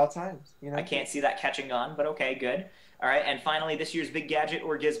 At all times. I can't see that catching on, but okay, good. All right, and finally, this year's big gadget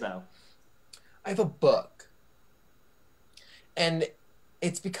or gizmo? I have a book. And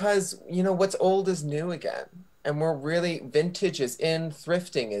it's because, what's old is new again. And we're really, vintage is in,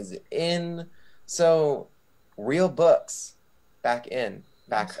 thrifting is in. So, real books, back in,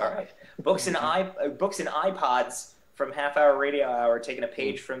 back All right. Books and iPods from Half Hour Radio Hour, taking a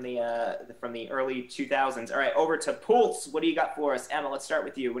page from the early 2000s. All right, over to Poultz. What do you got for us? Emma, let's start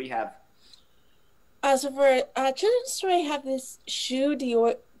with you. What do you have? So for children's toy, I have this shoe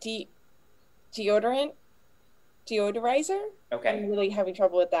deodorizer. Okay. I'm really having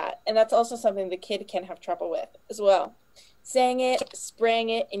trouble with that. And that's also something the kid can have trouble with as well. Saying it, spraying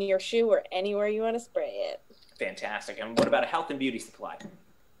it in your shoe or anywhere you want to spray it. Fantastic. And what about a health and beauty supply?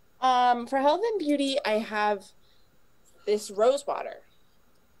 For health and beauty, I have this rose water.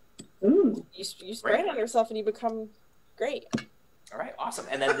 Ooh. You spray it on yourself and you become great. All right, awesome.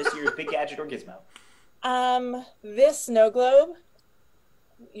 And then this year's big gadget or gizmo? This snow globe,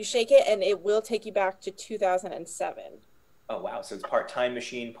 you shake it and it will take you back to 2007. Oh, wow. So it's part time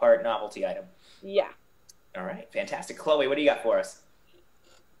machine, part novelty item. Yeah. All right, fantastic. Chloe, what do you got for us?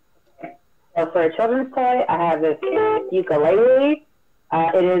 So for a children's toy, I have this ukulele.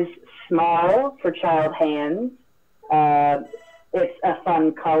 It is small for child hands. It's a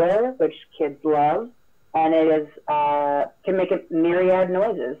fun color, which kids love. And it is can make a myriad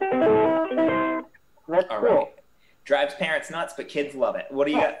noises. That's All cool. right. Drives parents nuts, but kids love it. What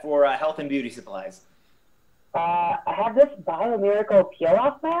do you got for health and beauty supplies? I have this Biomiracle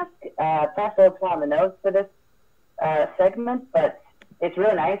peel-off mask. It's not so on the nose for this segment, but it's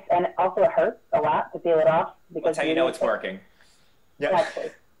really nice. And also it hurts a lot to peel it off. That's how you know it's working. Yeah.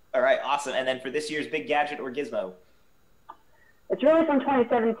 Exactly. All right, awesome. And then for this year's big gadget or gizmo? It's really from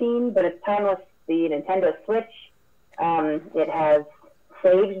 2017, but it's timeless. The Nintendo Switch. It has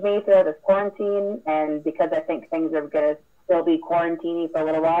saved me throughout this quarantine, and because I think things are going to still be quarantining for a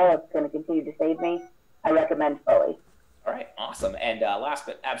little while, it's going to continue to save me. I recommend fully. All right, awesome. And last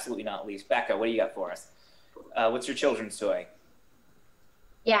but absolutely not least, Becca, what do you got for us? What's your children's toy?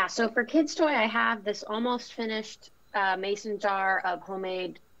 Yeah, so for kids' toy, I have this almost finished mason jar of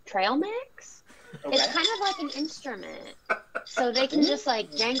homemade trail mix. It's kind of like an instrument. So they can just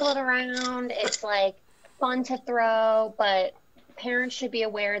like jangle it around. It's like fun to throw, but parents should be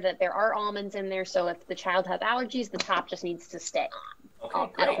aware that there are almonds in there. So if the child has allergies, the top just needs to stay on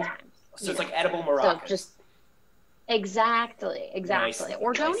at all times. So it's like edible maracas. So just exactly. Nice.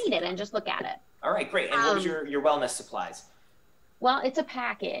 Or don't eat it and just look at it. All right, great. And what was your wellness supplies? Well, it's a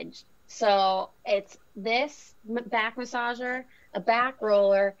package. So it's this back massager, a back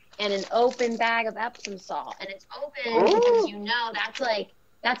roller, and an open bag of Epsom salt. And it's open because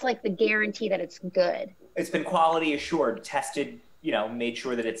that's like the guarantee that it's good. It's been quality assured, tested, made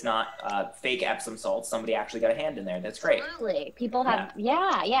sure that it's not fake Epsom salt. Somebody actually got a hand in there. That's great. Absolutely. People have,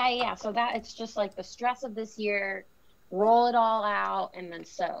 yeah. So that it's just like the stress of this year, roll it all out and then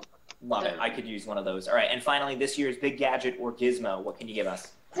soak. Love it. I could use one of those. All right. And finally, this year's big gadget or gizmo. What can you give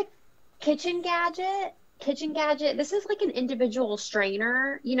us? It's a kitchen gadget. This is like an individual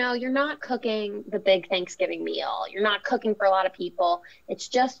strainer. You're not cooking the big Thanksgiving meal. You're not cooking for a lot of people. It's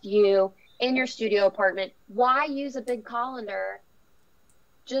just you in your studio apartment. Why use a big colander?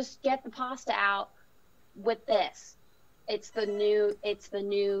 Just get the pasta out with this. It's the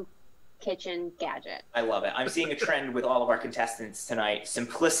new kitchen gadget. I love it. I'm seeing a trend with all of our contestants tonight.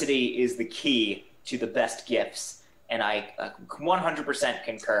 Simplicity is the key to the best gifts, and I 100%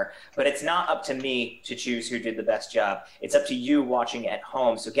 concur. But it's not up to me to choose who did the best job. It's up to you watching at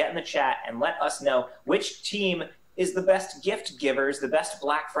home. So get in the chat and let us know which team is the best gift givers, the best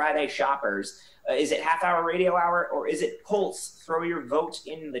Black Friday shoppers. Is it Half Hour Radio Hour or is it Poultz? Throw your vote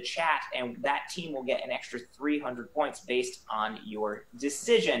in the chat, and that team will get an extra 300 points based on your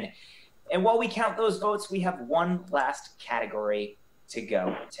decision. And while we count those votes, we have one last category to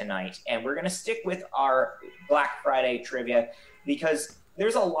go tonight. And we're going to stick with our Black Friday trivia because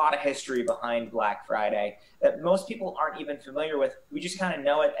there's a lot of history behind Black Friday that most people aren't even familiar with. We just kind of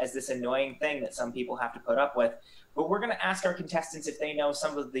know it as this annoying thing that some people have to put up with. But we're going to ask our contestants if they know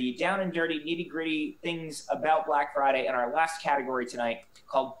some of the down and dirty, nitty-gritty things about Black Friday in our last category tonight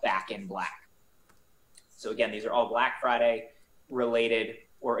called Back in Black. So again, these are all Black Friday related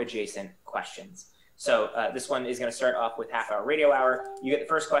or adjacent questions. So this one is going to start off with Half Hour Radio Hour. You get the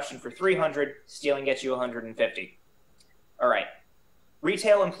first question for 300. Stealing gets you 150. All right.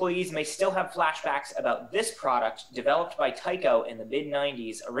 Retail employees may still have flashbacks about this product developed by Tyco in the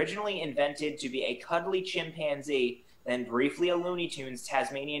mid-90s, originally invented to be a cuddly chimpanzee, then briefly a Looney Tunes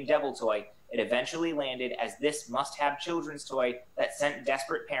Tasmanian devil toy. It eventually landed as this must-have children's toy that sent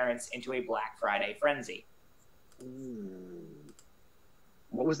desperate parents into a Black Friday frenzy.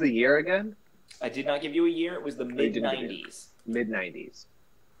 What was the year again? I did not give you a year. It was the mid-90s. Mid-90s.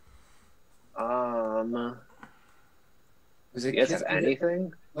 Was it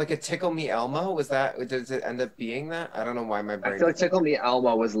anything? Like a Tickle Me Elmo? Does it end up being that? I don't know why my brain... I feel like Tickle Me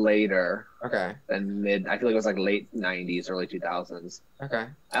Elmo was later. Okay. Than I feel like it was like late 90s, early 2000s. Okay.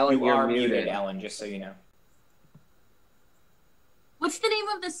 Ellen, you are muted, Ellen, just so you know. What's the name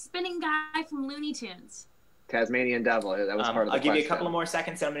of the spinning guy from Looney Tunes? Tasmanian devil. That was part of the I'll give you a question. couple of more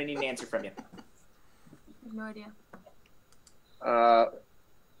seconds, and I'm going to need an answer from you. I have no idea.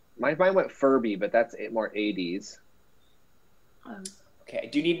 Mine went Furby, but that's more 80s. Okay,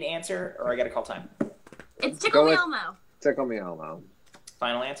 do you need an answer, or I got to call time? It's Tickle Me Elmo. Tickle Me Elmo.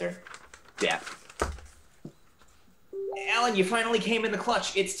 Final answer? Yeah. Alan, you finally came in the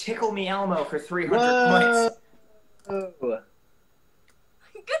clutch. It's Tickle Me Elmo for 300 points. Oh.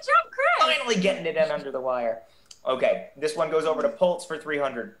 Good job, Chris. Finally getting it in under the wire. Okay, this one goes over to Poultz for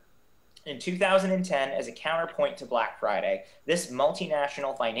 300. In 2010, as a counterpoint to Black Friday, this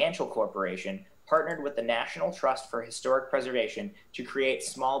multinational financial corporation partnered with the National Trust for Historic Preservation to create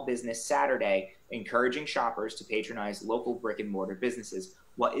Small Business Saturday, encouraging shoppers to patronize local brick-and-mortar businesses.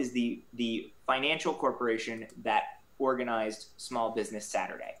 What is the financial corporation that organized Small Business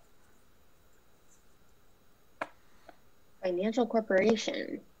Saturday? Financial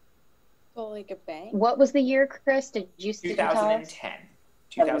corporation. So like a bank? What was the year, Chris? Did you 2010.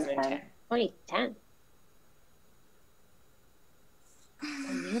 2010. 2010.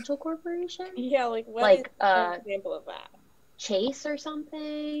 Financial corporation? Yeah, like what like is an example of that? Chase or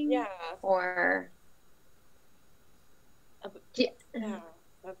something? Yeah. Or a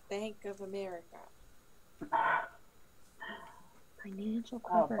Bank of America. Financial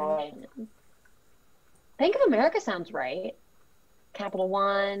corporation. Bank of America sounds right. Capital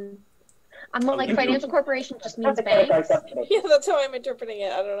One. I'm like, financial corporation just means banks. Yeah, that's how I'm interpreting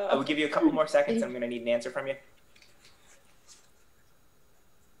it. I don't know. I will give you a couple more seconds. I'm going to need an answer from you.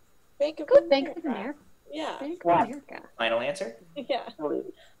 Bank of America. Yeah. Bank of America. Final answer? Yeah.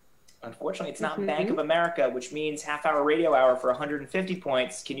 Unfortunately, it's not Bank of America, which means Half Hour Radio Hour for 150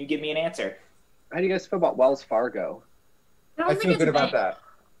 points. Can you give me an answer? How do you guys feel about Wells Fargo? I feel good about that.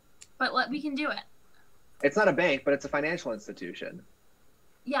 But we can do it. It's not a bank, but it's a financial institution.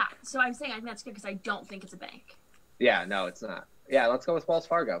 Yeah, so I'm saying I think that's good because I don't think it's a bank. Yeah, no, it's not. Yeah, let's go with Wells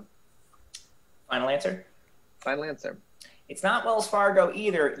Fargo. Final answer? Final answer. It's not Wells Fargo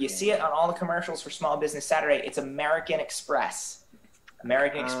either. You see it on all the commercials for Small Business Saturday. It's American Express.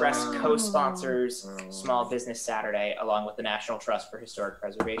 American Express co-sponsors Small Business Saturday along with the National Trust for Historic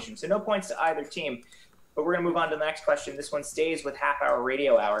Preservation. So no points to either team. But we're going to move on to the next question. This one stays with half-hour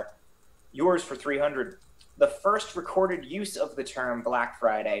radio hour. Yours for 300. The first recorded use of the term Black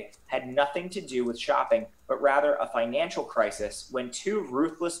Friday had nothing to do with shopping, but rather a financial crisis when two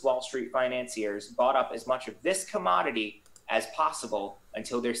ruthless Wall Street financiers bought up as much of this commodity as possible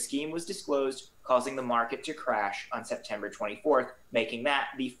until their scheme was disclosed, causing the market to crash on September 24th, making that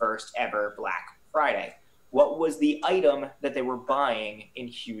the first ever Black Friday. What was the item that they were buying in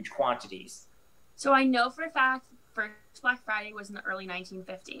huge quantities? So I know for a fact first Black Friday was in the early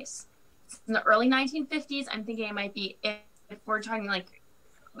 1950s. In the early 1950s, I'm thinking it might be, if we're talking like,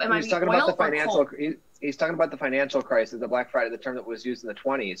 it might He's be talking oil about the or financial. coal. He's talking about the financial crisis, the Black Friday, the term that was used in the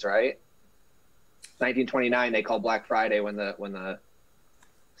 20s, right? 1929, they called Black Friday when the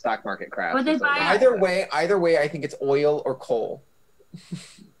stock market crashed. Would they buy Either way, I think it's oil or coal.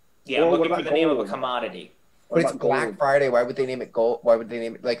 Yeah, I'm looking for the name of a commodity. But it's Black Friday. Why would they name it gold? Why would they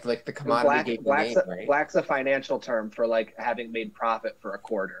name it like the commodity gave the name, right? Black's a financial term for like having made profit for a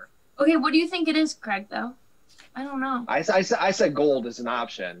quarter. Okay, what do you think it is, Craig, though? I don't know. I said gold is an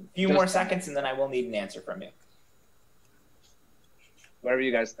option. A few more seconds, and then I will need an answer from you. Whatever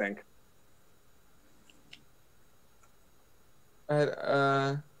you guys think.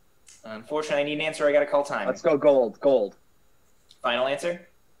 Unfortunately, I need an answer. I got to call time. Let's go gold. Gold. Final answer?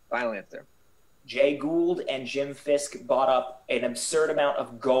 Final answer. Jay Gould and Jim Fisk bought up an absurd amount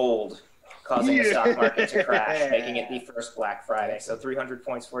of gold, causing the stock market to crash, making it the first Black Friday. So 300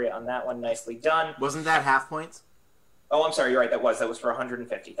 points for you on that one. Nicely done. Wasn't that half points? Oh, I'm sorry. You're right. That was for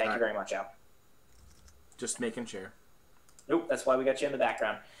 150. Thank you very much, Al. Just making sure. Nope. That's why we got you in the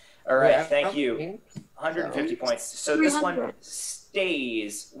background. All right. Yeah, thank you. 150 points. So this one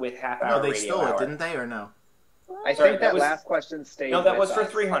stays with half-hour No, they radio stole hour. it, didn't they, or no? I Sorry, think that was, last question stayed. No, that was with for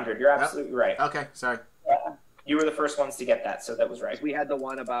us. 300. You're absolutely right. Okay, sorry. You were the first ones to get that, so that was right. We had the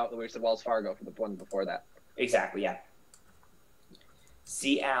one about we said Wells Fargo for the one before that. Exactly, yeah.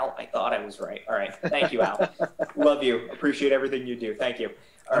 See, Al, I thought I was right. All right. Thank you, Al. Love you. Appreciate everything you do. Thank you.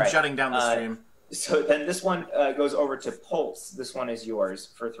 All I'm right. shutting down the stream. So then this one goes over to Poultz. This one is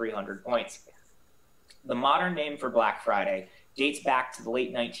yours for 300 points. The modern name for Black Friday dates back to the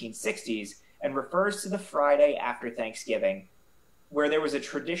late 1960s and refers to the Friday after Thanksgiving, where there was a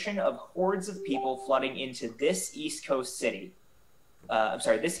tradition of hordes of people flooding into this East Coast city.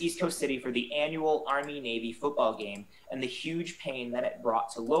 This East Coast city for the annual Army-Navy football game and the huge pain that it brought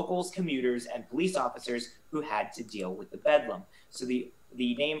to locals, commuters, and police officers who had to deal with the bedlam. So the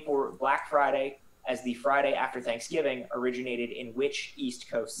name for Black Friday as the Friday after Thanksgiving originated in which East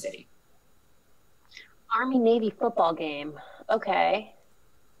Coast city? Army-Navy football game. Okay.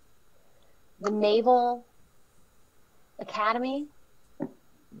 The Naval Academy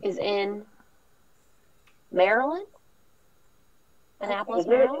is in Maryland? Annapolis,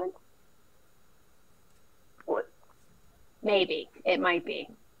 Maryland? Maybe. It might be.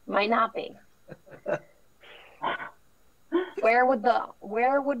 Might not be. Where would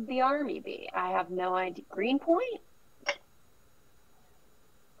the Army be? I have no idea. Greenpoint?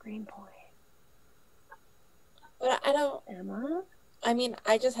 Greenpoint. But I don't. Emma? I mean,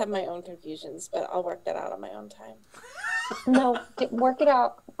 I just have my own confusions, but I'll work that out on my own time. No, work it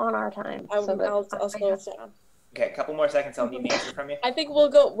out on our time. I'll slow it down. Okay, a couple more seconds. I'll need an answer from you. I think we'll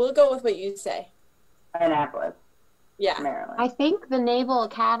go with what you say. Annapolis. Yeah. Maryland. I think the Naval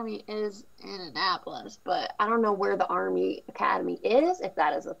Academy is in Annapolis, but I don't know where the Army Academy is, if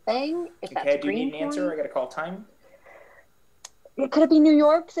that is a thing, if Okay, that's do you need an Greenpoint. answer? I got to call time. Could it be New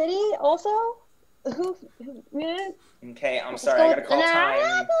York City also? Okay, I'm sorry. I got to call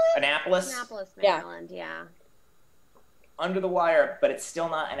time. Annapolis? Annapolis, Maryland, yeah. Under the wire, but it's still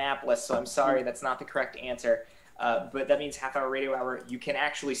not Annapolis, so I'm sorry. That's not the correct answer. But that means half-hour radio hour. You can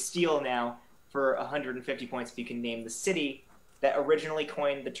actually steal now for 150 points if you can name the city that originally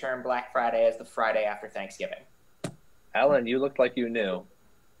coined the term Black Friday as the Friday after Thanksgiving. Ellen, you looked like you knew.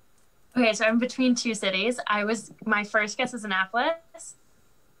 Okay, so I'm between two cities. My first guess is Annapolis.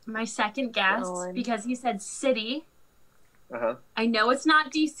 My second guess, because he said city. Uh-huh. I know it's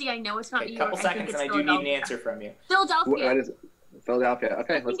not DC. I know it's not New A York. couple seconds, and I do need an answer from you. Philadelphia. What is it? Philadelphia.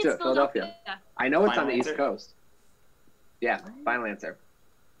 Okay, let's do it. Philadelphia. I know it's on the East Coast. Yeah, final answer.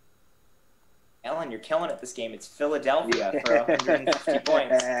 Ellen, you're killing it this game. It's Philadelphia for 150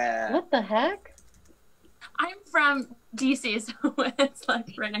 points. What the heck? I'm from DC, so it's like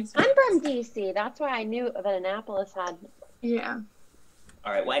right next to I'm from DC. That's why I knew that Annapolis had. Yeah.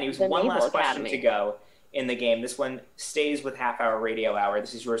 All right, well, anyways, The one Naval last question Academy. to go in the game. This one stays with Half Hour Radio Hour.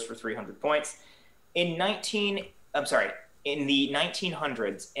 This is yours for 300 points. In the 1900s, in the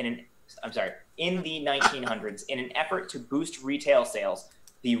 1900s, in an effort to boost retail sales,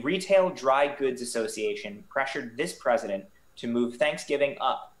 the Retail Dry Goods Association pressured this president to move Thanksgiving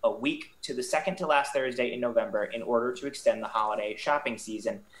up a week to the second to last Thursday in November in order to extend the holiday shopping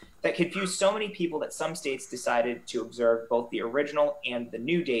season. That confused so many people that some states decided to observe both the original and the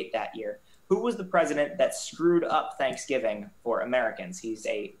new date that year. Who was the president that screwed up Thanksgiving for Americans? He's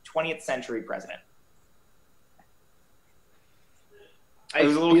a 20th century president. It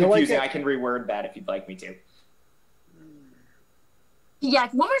was a little confusing. I can reword that if you'd like me to. Yeah,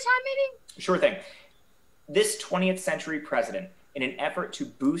 one more time, maybe? Sure thing. This 20th century president, in an effort to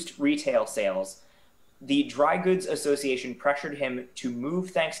boost retail sales, the Dry Goods Association pressured him to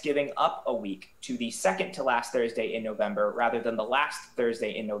move Thanksgiving up a week to the second to last Thursday in November rather than the last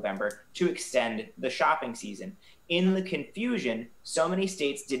Thursday in November to extend the shopping season. In the confusion, so many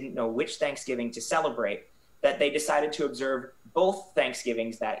states didn't know which Thanksgiving to celebrate that they decided to observe both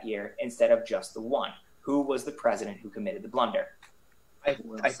Thanksgivings that year instead of just the one. Who was the president who committed the blunder? I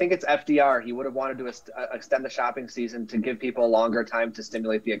think it's FDR. He would have wanted to extend the shopping season to give people a longer time to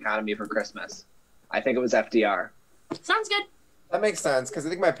stimulate the economy for Christmas. I think it was FDR. Sounds good. That makes sense because I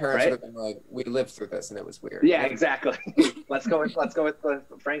think my parents Right? would have been like, "We lived through this and it was weird." Yeah, exactly. let's go with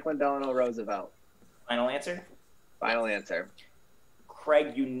Franklin Delano Roosevelt. Final answer? Final answer.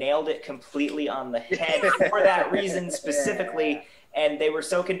 Craig, you nailed it completely on the head for that reason specifically. And they were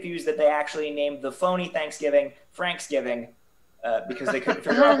so confused that they actually named the phony Thanksgiving Franksgiving because they couldn't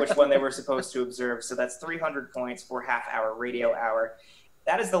figure out which one they were supposed to observe. So that's 300 points for Half Hour Radio Hour.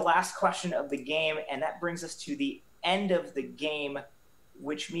 That is the last question of the game, and that brings us to the end of the game,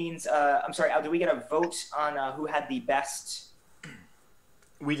 which means, I'm sorry, Al, did we get a vote on who had the best?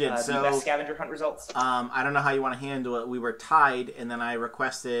 We did. The So best scavenger hunt results? I don't know how you want to handle it. We were tied, and then I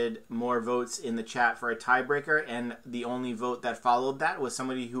requested more votes in the chat for a tiebreaker, and the only vote that followed that was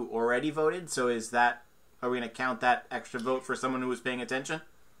somebody who already voted. So are we going to count that extra vote for someone who was paying attention?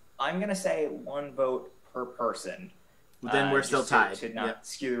 I'm going to say one vote per person. Then we're still just tied. to not Yep.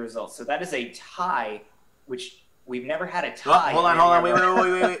 skew the results. So that is a tie, which we've never had a Oh, tie. hold on.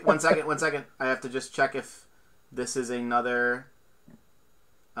 Wait. 1 second. I have to just check if this is another.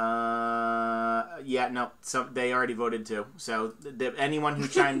 Yeah, no. So they already voted too. So anyone who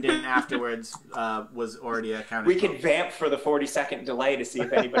chimed in afterwards was already accounted. We can vamp for the 40-second delay to see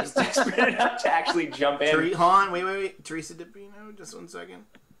if anybody's desperate enough to actually jump in. Hold on. Wait. Teresa DePino, just 1 second.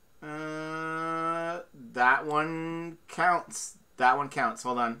 That one counts.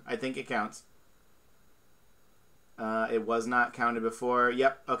 Hold on. I think it counts. It was not counted before.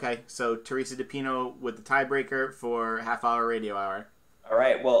 Yep. Okay. So Teresa DePino with the tiebreaker for Half Hour Radio Hour. All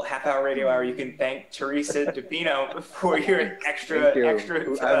right. Well, Half Hour Radio Hour, you can thank Teresa DePino for your extra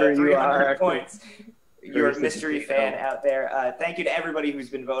Whoever you 300 are. points. You're a Teresa mystery DePino. fan out there. Thank you to everybody who's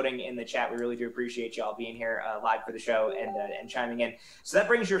been voting in the chat. We really do appreciate you all being here live for the show and chiming in. So that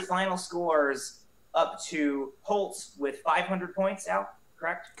brings your final scores up to Poultz with 500 points, Al,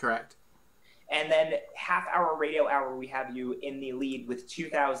 correct? Correct. And then Half Hour Radio Hour, we have you in the lead with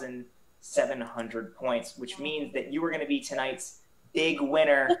 2,700 points, which means that you are going to be tonight's big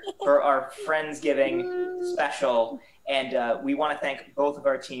winner for our Friendsgiving special. And we want to thank both of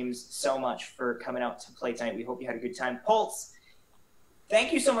our teams so much for coming out to play tonight. We hope you had a good time. Poultz,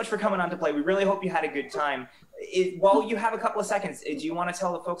 thank you so much for coming on to play. We really hope you had a good time. While you have a couple of seconds, do you want to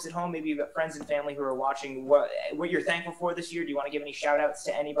tell the folks at home, maybe you've got friends and family who are watching, what you're thankful for this year? Do you want to give any shout-outs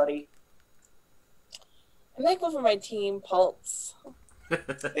to anybody? I'm thankful for my team, Poultz.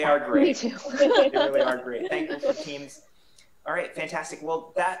 They are great. Me too. They really are great. Thankful for teams. All right, fantastic.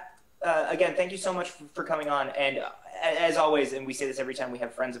 Well, again, thank you so much for coming on. And as always, and we say this every time we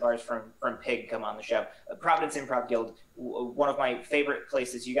have friends of ours from PIG come on the show, Providence Improv Guild, one of my favorite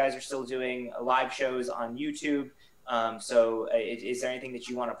places. You guys are still doing live shows on YouTube. So is there anything that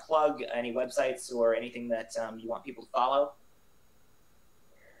you want to plug, any websites or anything that you want people to follow?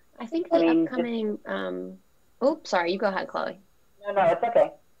 I think the upcoming. Oops, sorry. You go ahead, Chloe. No, it's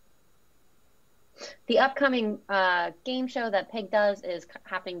okay. The upcoming game show that Pig does is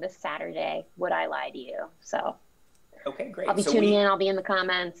happening this Saturday. Would I Lie to You? So. Okay, great. I'll be tuning in. I'll be in the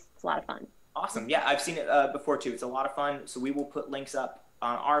comments. It's a lot of fun. Awesome. Yeah, I've seen it before too. It's a lot of fun. So we will put links up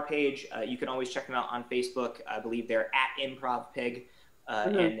on our page. You can always check them out on Facebook. I believe they're at Improv Pig.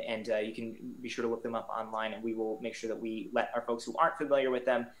 and you can be sure to look them up online, and we will make sure that we let our folks who aren't familiar with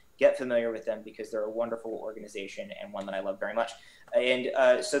them get familiar with them, because they're a wonderful organization and one that I love very much. And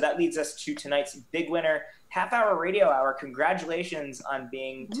so that leads us to tonight's big winner, Half Hour Radio Hour. Congratulations on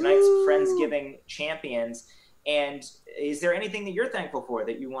being tonight's Friendsgiving champions. And is there anything that you're thankful for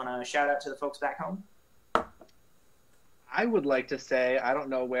that you want to shout out to the folks back home? I would like to say, I don't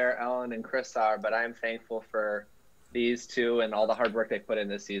know where Ellen and Chris are, but I'm thankful for these two and all the hard work they put in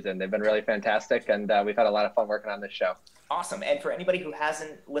this season. They've been really fantastic, and we've had a lot of fun working on this show. Awesome. And for anybody who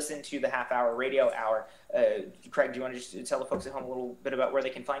hasn't listened to the Half Hour Radio Hour, Craig, do you want to just tell the folks at home a little bit about where they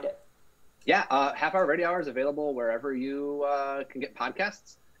can find it? Yeah, Half Hour Radio Hour is available wherever you can get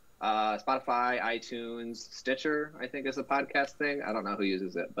podcasts. Spotify, iTunes, Stitcher, I think is a podcast thing. I don't know who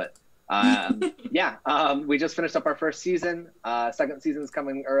uses it, but we just finished up our first season. Second season's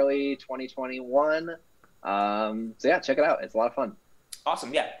coming early 2021. So yeah, check it out. It's a lot of fun.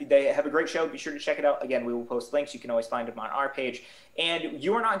 Awesome. Yeah, they have a great show. Be sure to check it out. Again, we will post links. You can always find them on our page. And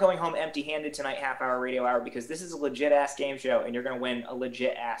you are not going home empty-handed tonight, Half Hour Radio Hour, because this is a legit-ass game show, and you're going to win a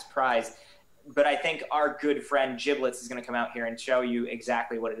legit-ass prize. But I think our good friend Giblets is going to come out here and show you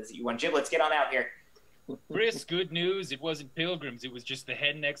exactly what it is that you won. Giblets, get on out here. Chris, good news. It wasn't pilgrims. It was just the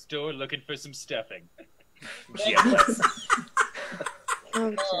hen next door looking for some stuffing. Giblets.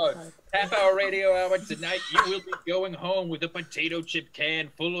 Half Hour Radio Hour tonight. You will be going home with a potato chip can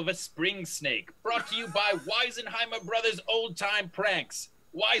full of a spring snake. Brought to you by Weisenheimer Brothers Old Time Pranks.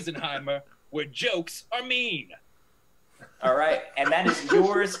 Weisenheimer, where jokes are mean. All right, and that is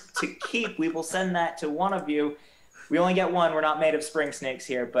yours to keep. We will send that to one of you. We only get one. We're not made of spring snakes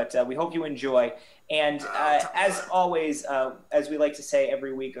here, but we hope you enjoy. And as always, as we like to say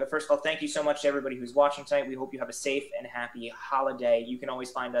every week, first of all, thank you so much to everybody who's watching tonight. We hope you have a safe and happy holiday. You can always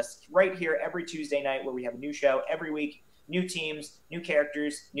find us right here every Tuesday night, where we have a new show every week, new teams, new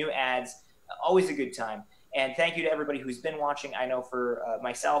characters, new ads, always a good time. And thank you to everybody who's been watching. I know for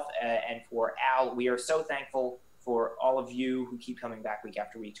myself and for Al, we are so thankful for all of you who keep coming back week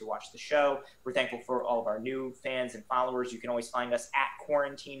after week to watch the show. We're thankful for all of our new fans and followers. You can always find us at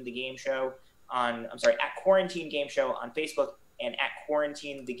Quarantine the Game Show at Quarantine Game Show on Facebook, and at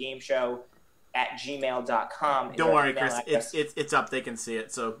Quarantine the Game Show at gmail.com. Don't worry, Chris. It's up. They can see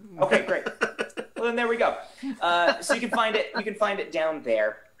it. So okay, great. Well, then there we go. So you can find it. You can find it down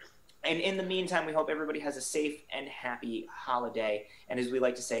there. And in the meantime, we hope everybody has a safe and happy holiday. And as we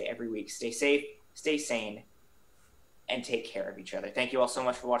like to say every week, stay safe, stay sane, and take care of each other. Thank you all so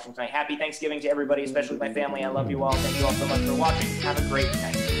much for watching tonight. Happy Thanksgiving to everybody, especially my family. I love you all. Thank you all so much for watching. Have a great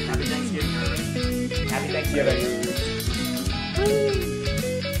night. Happy Thanksgiving, everybody. Happy Thanksgiving.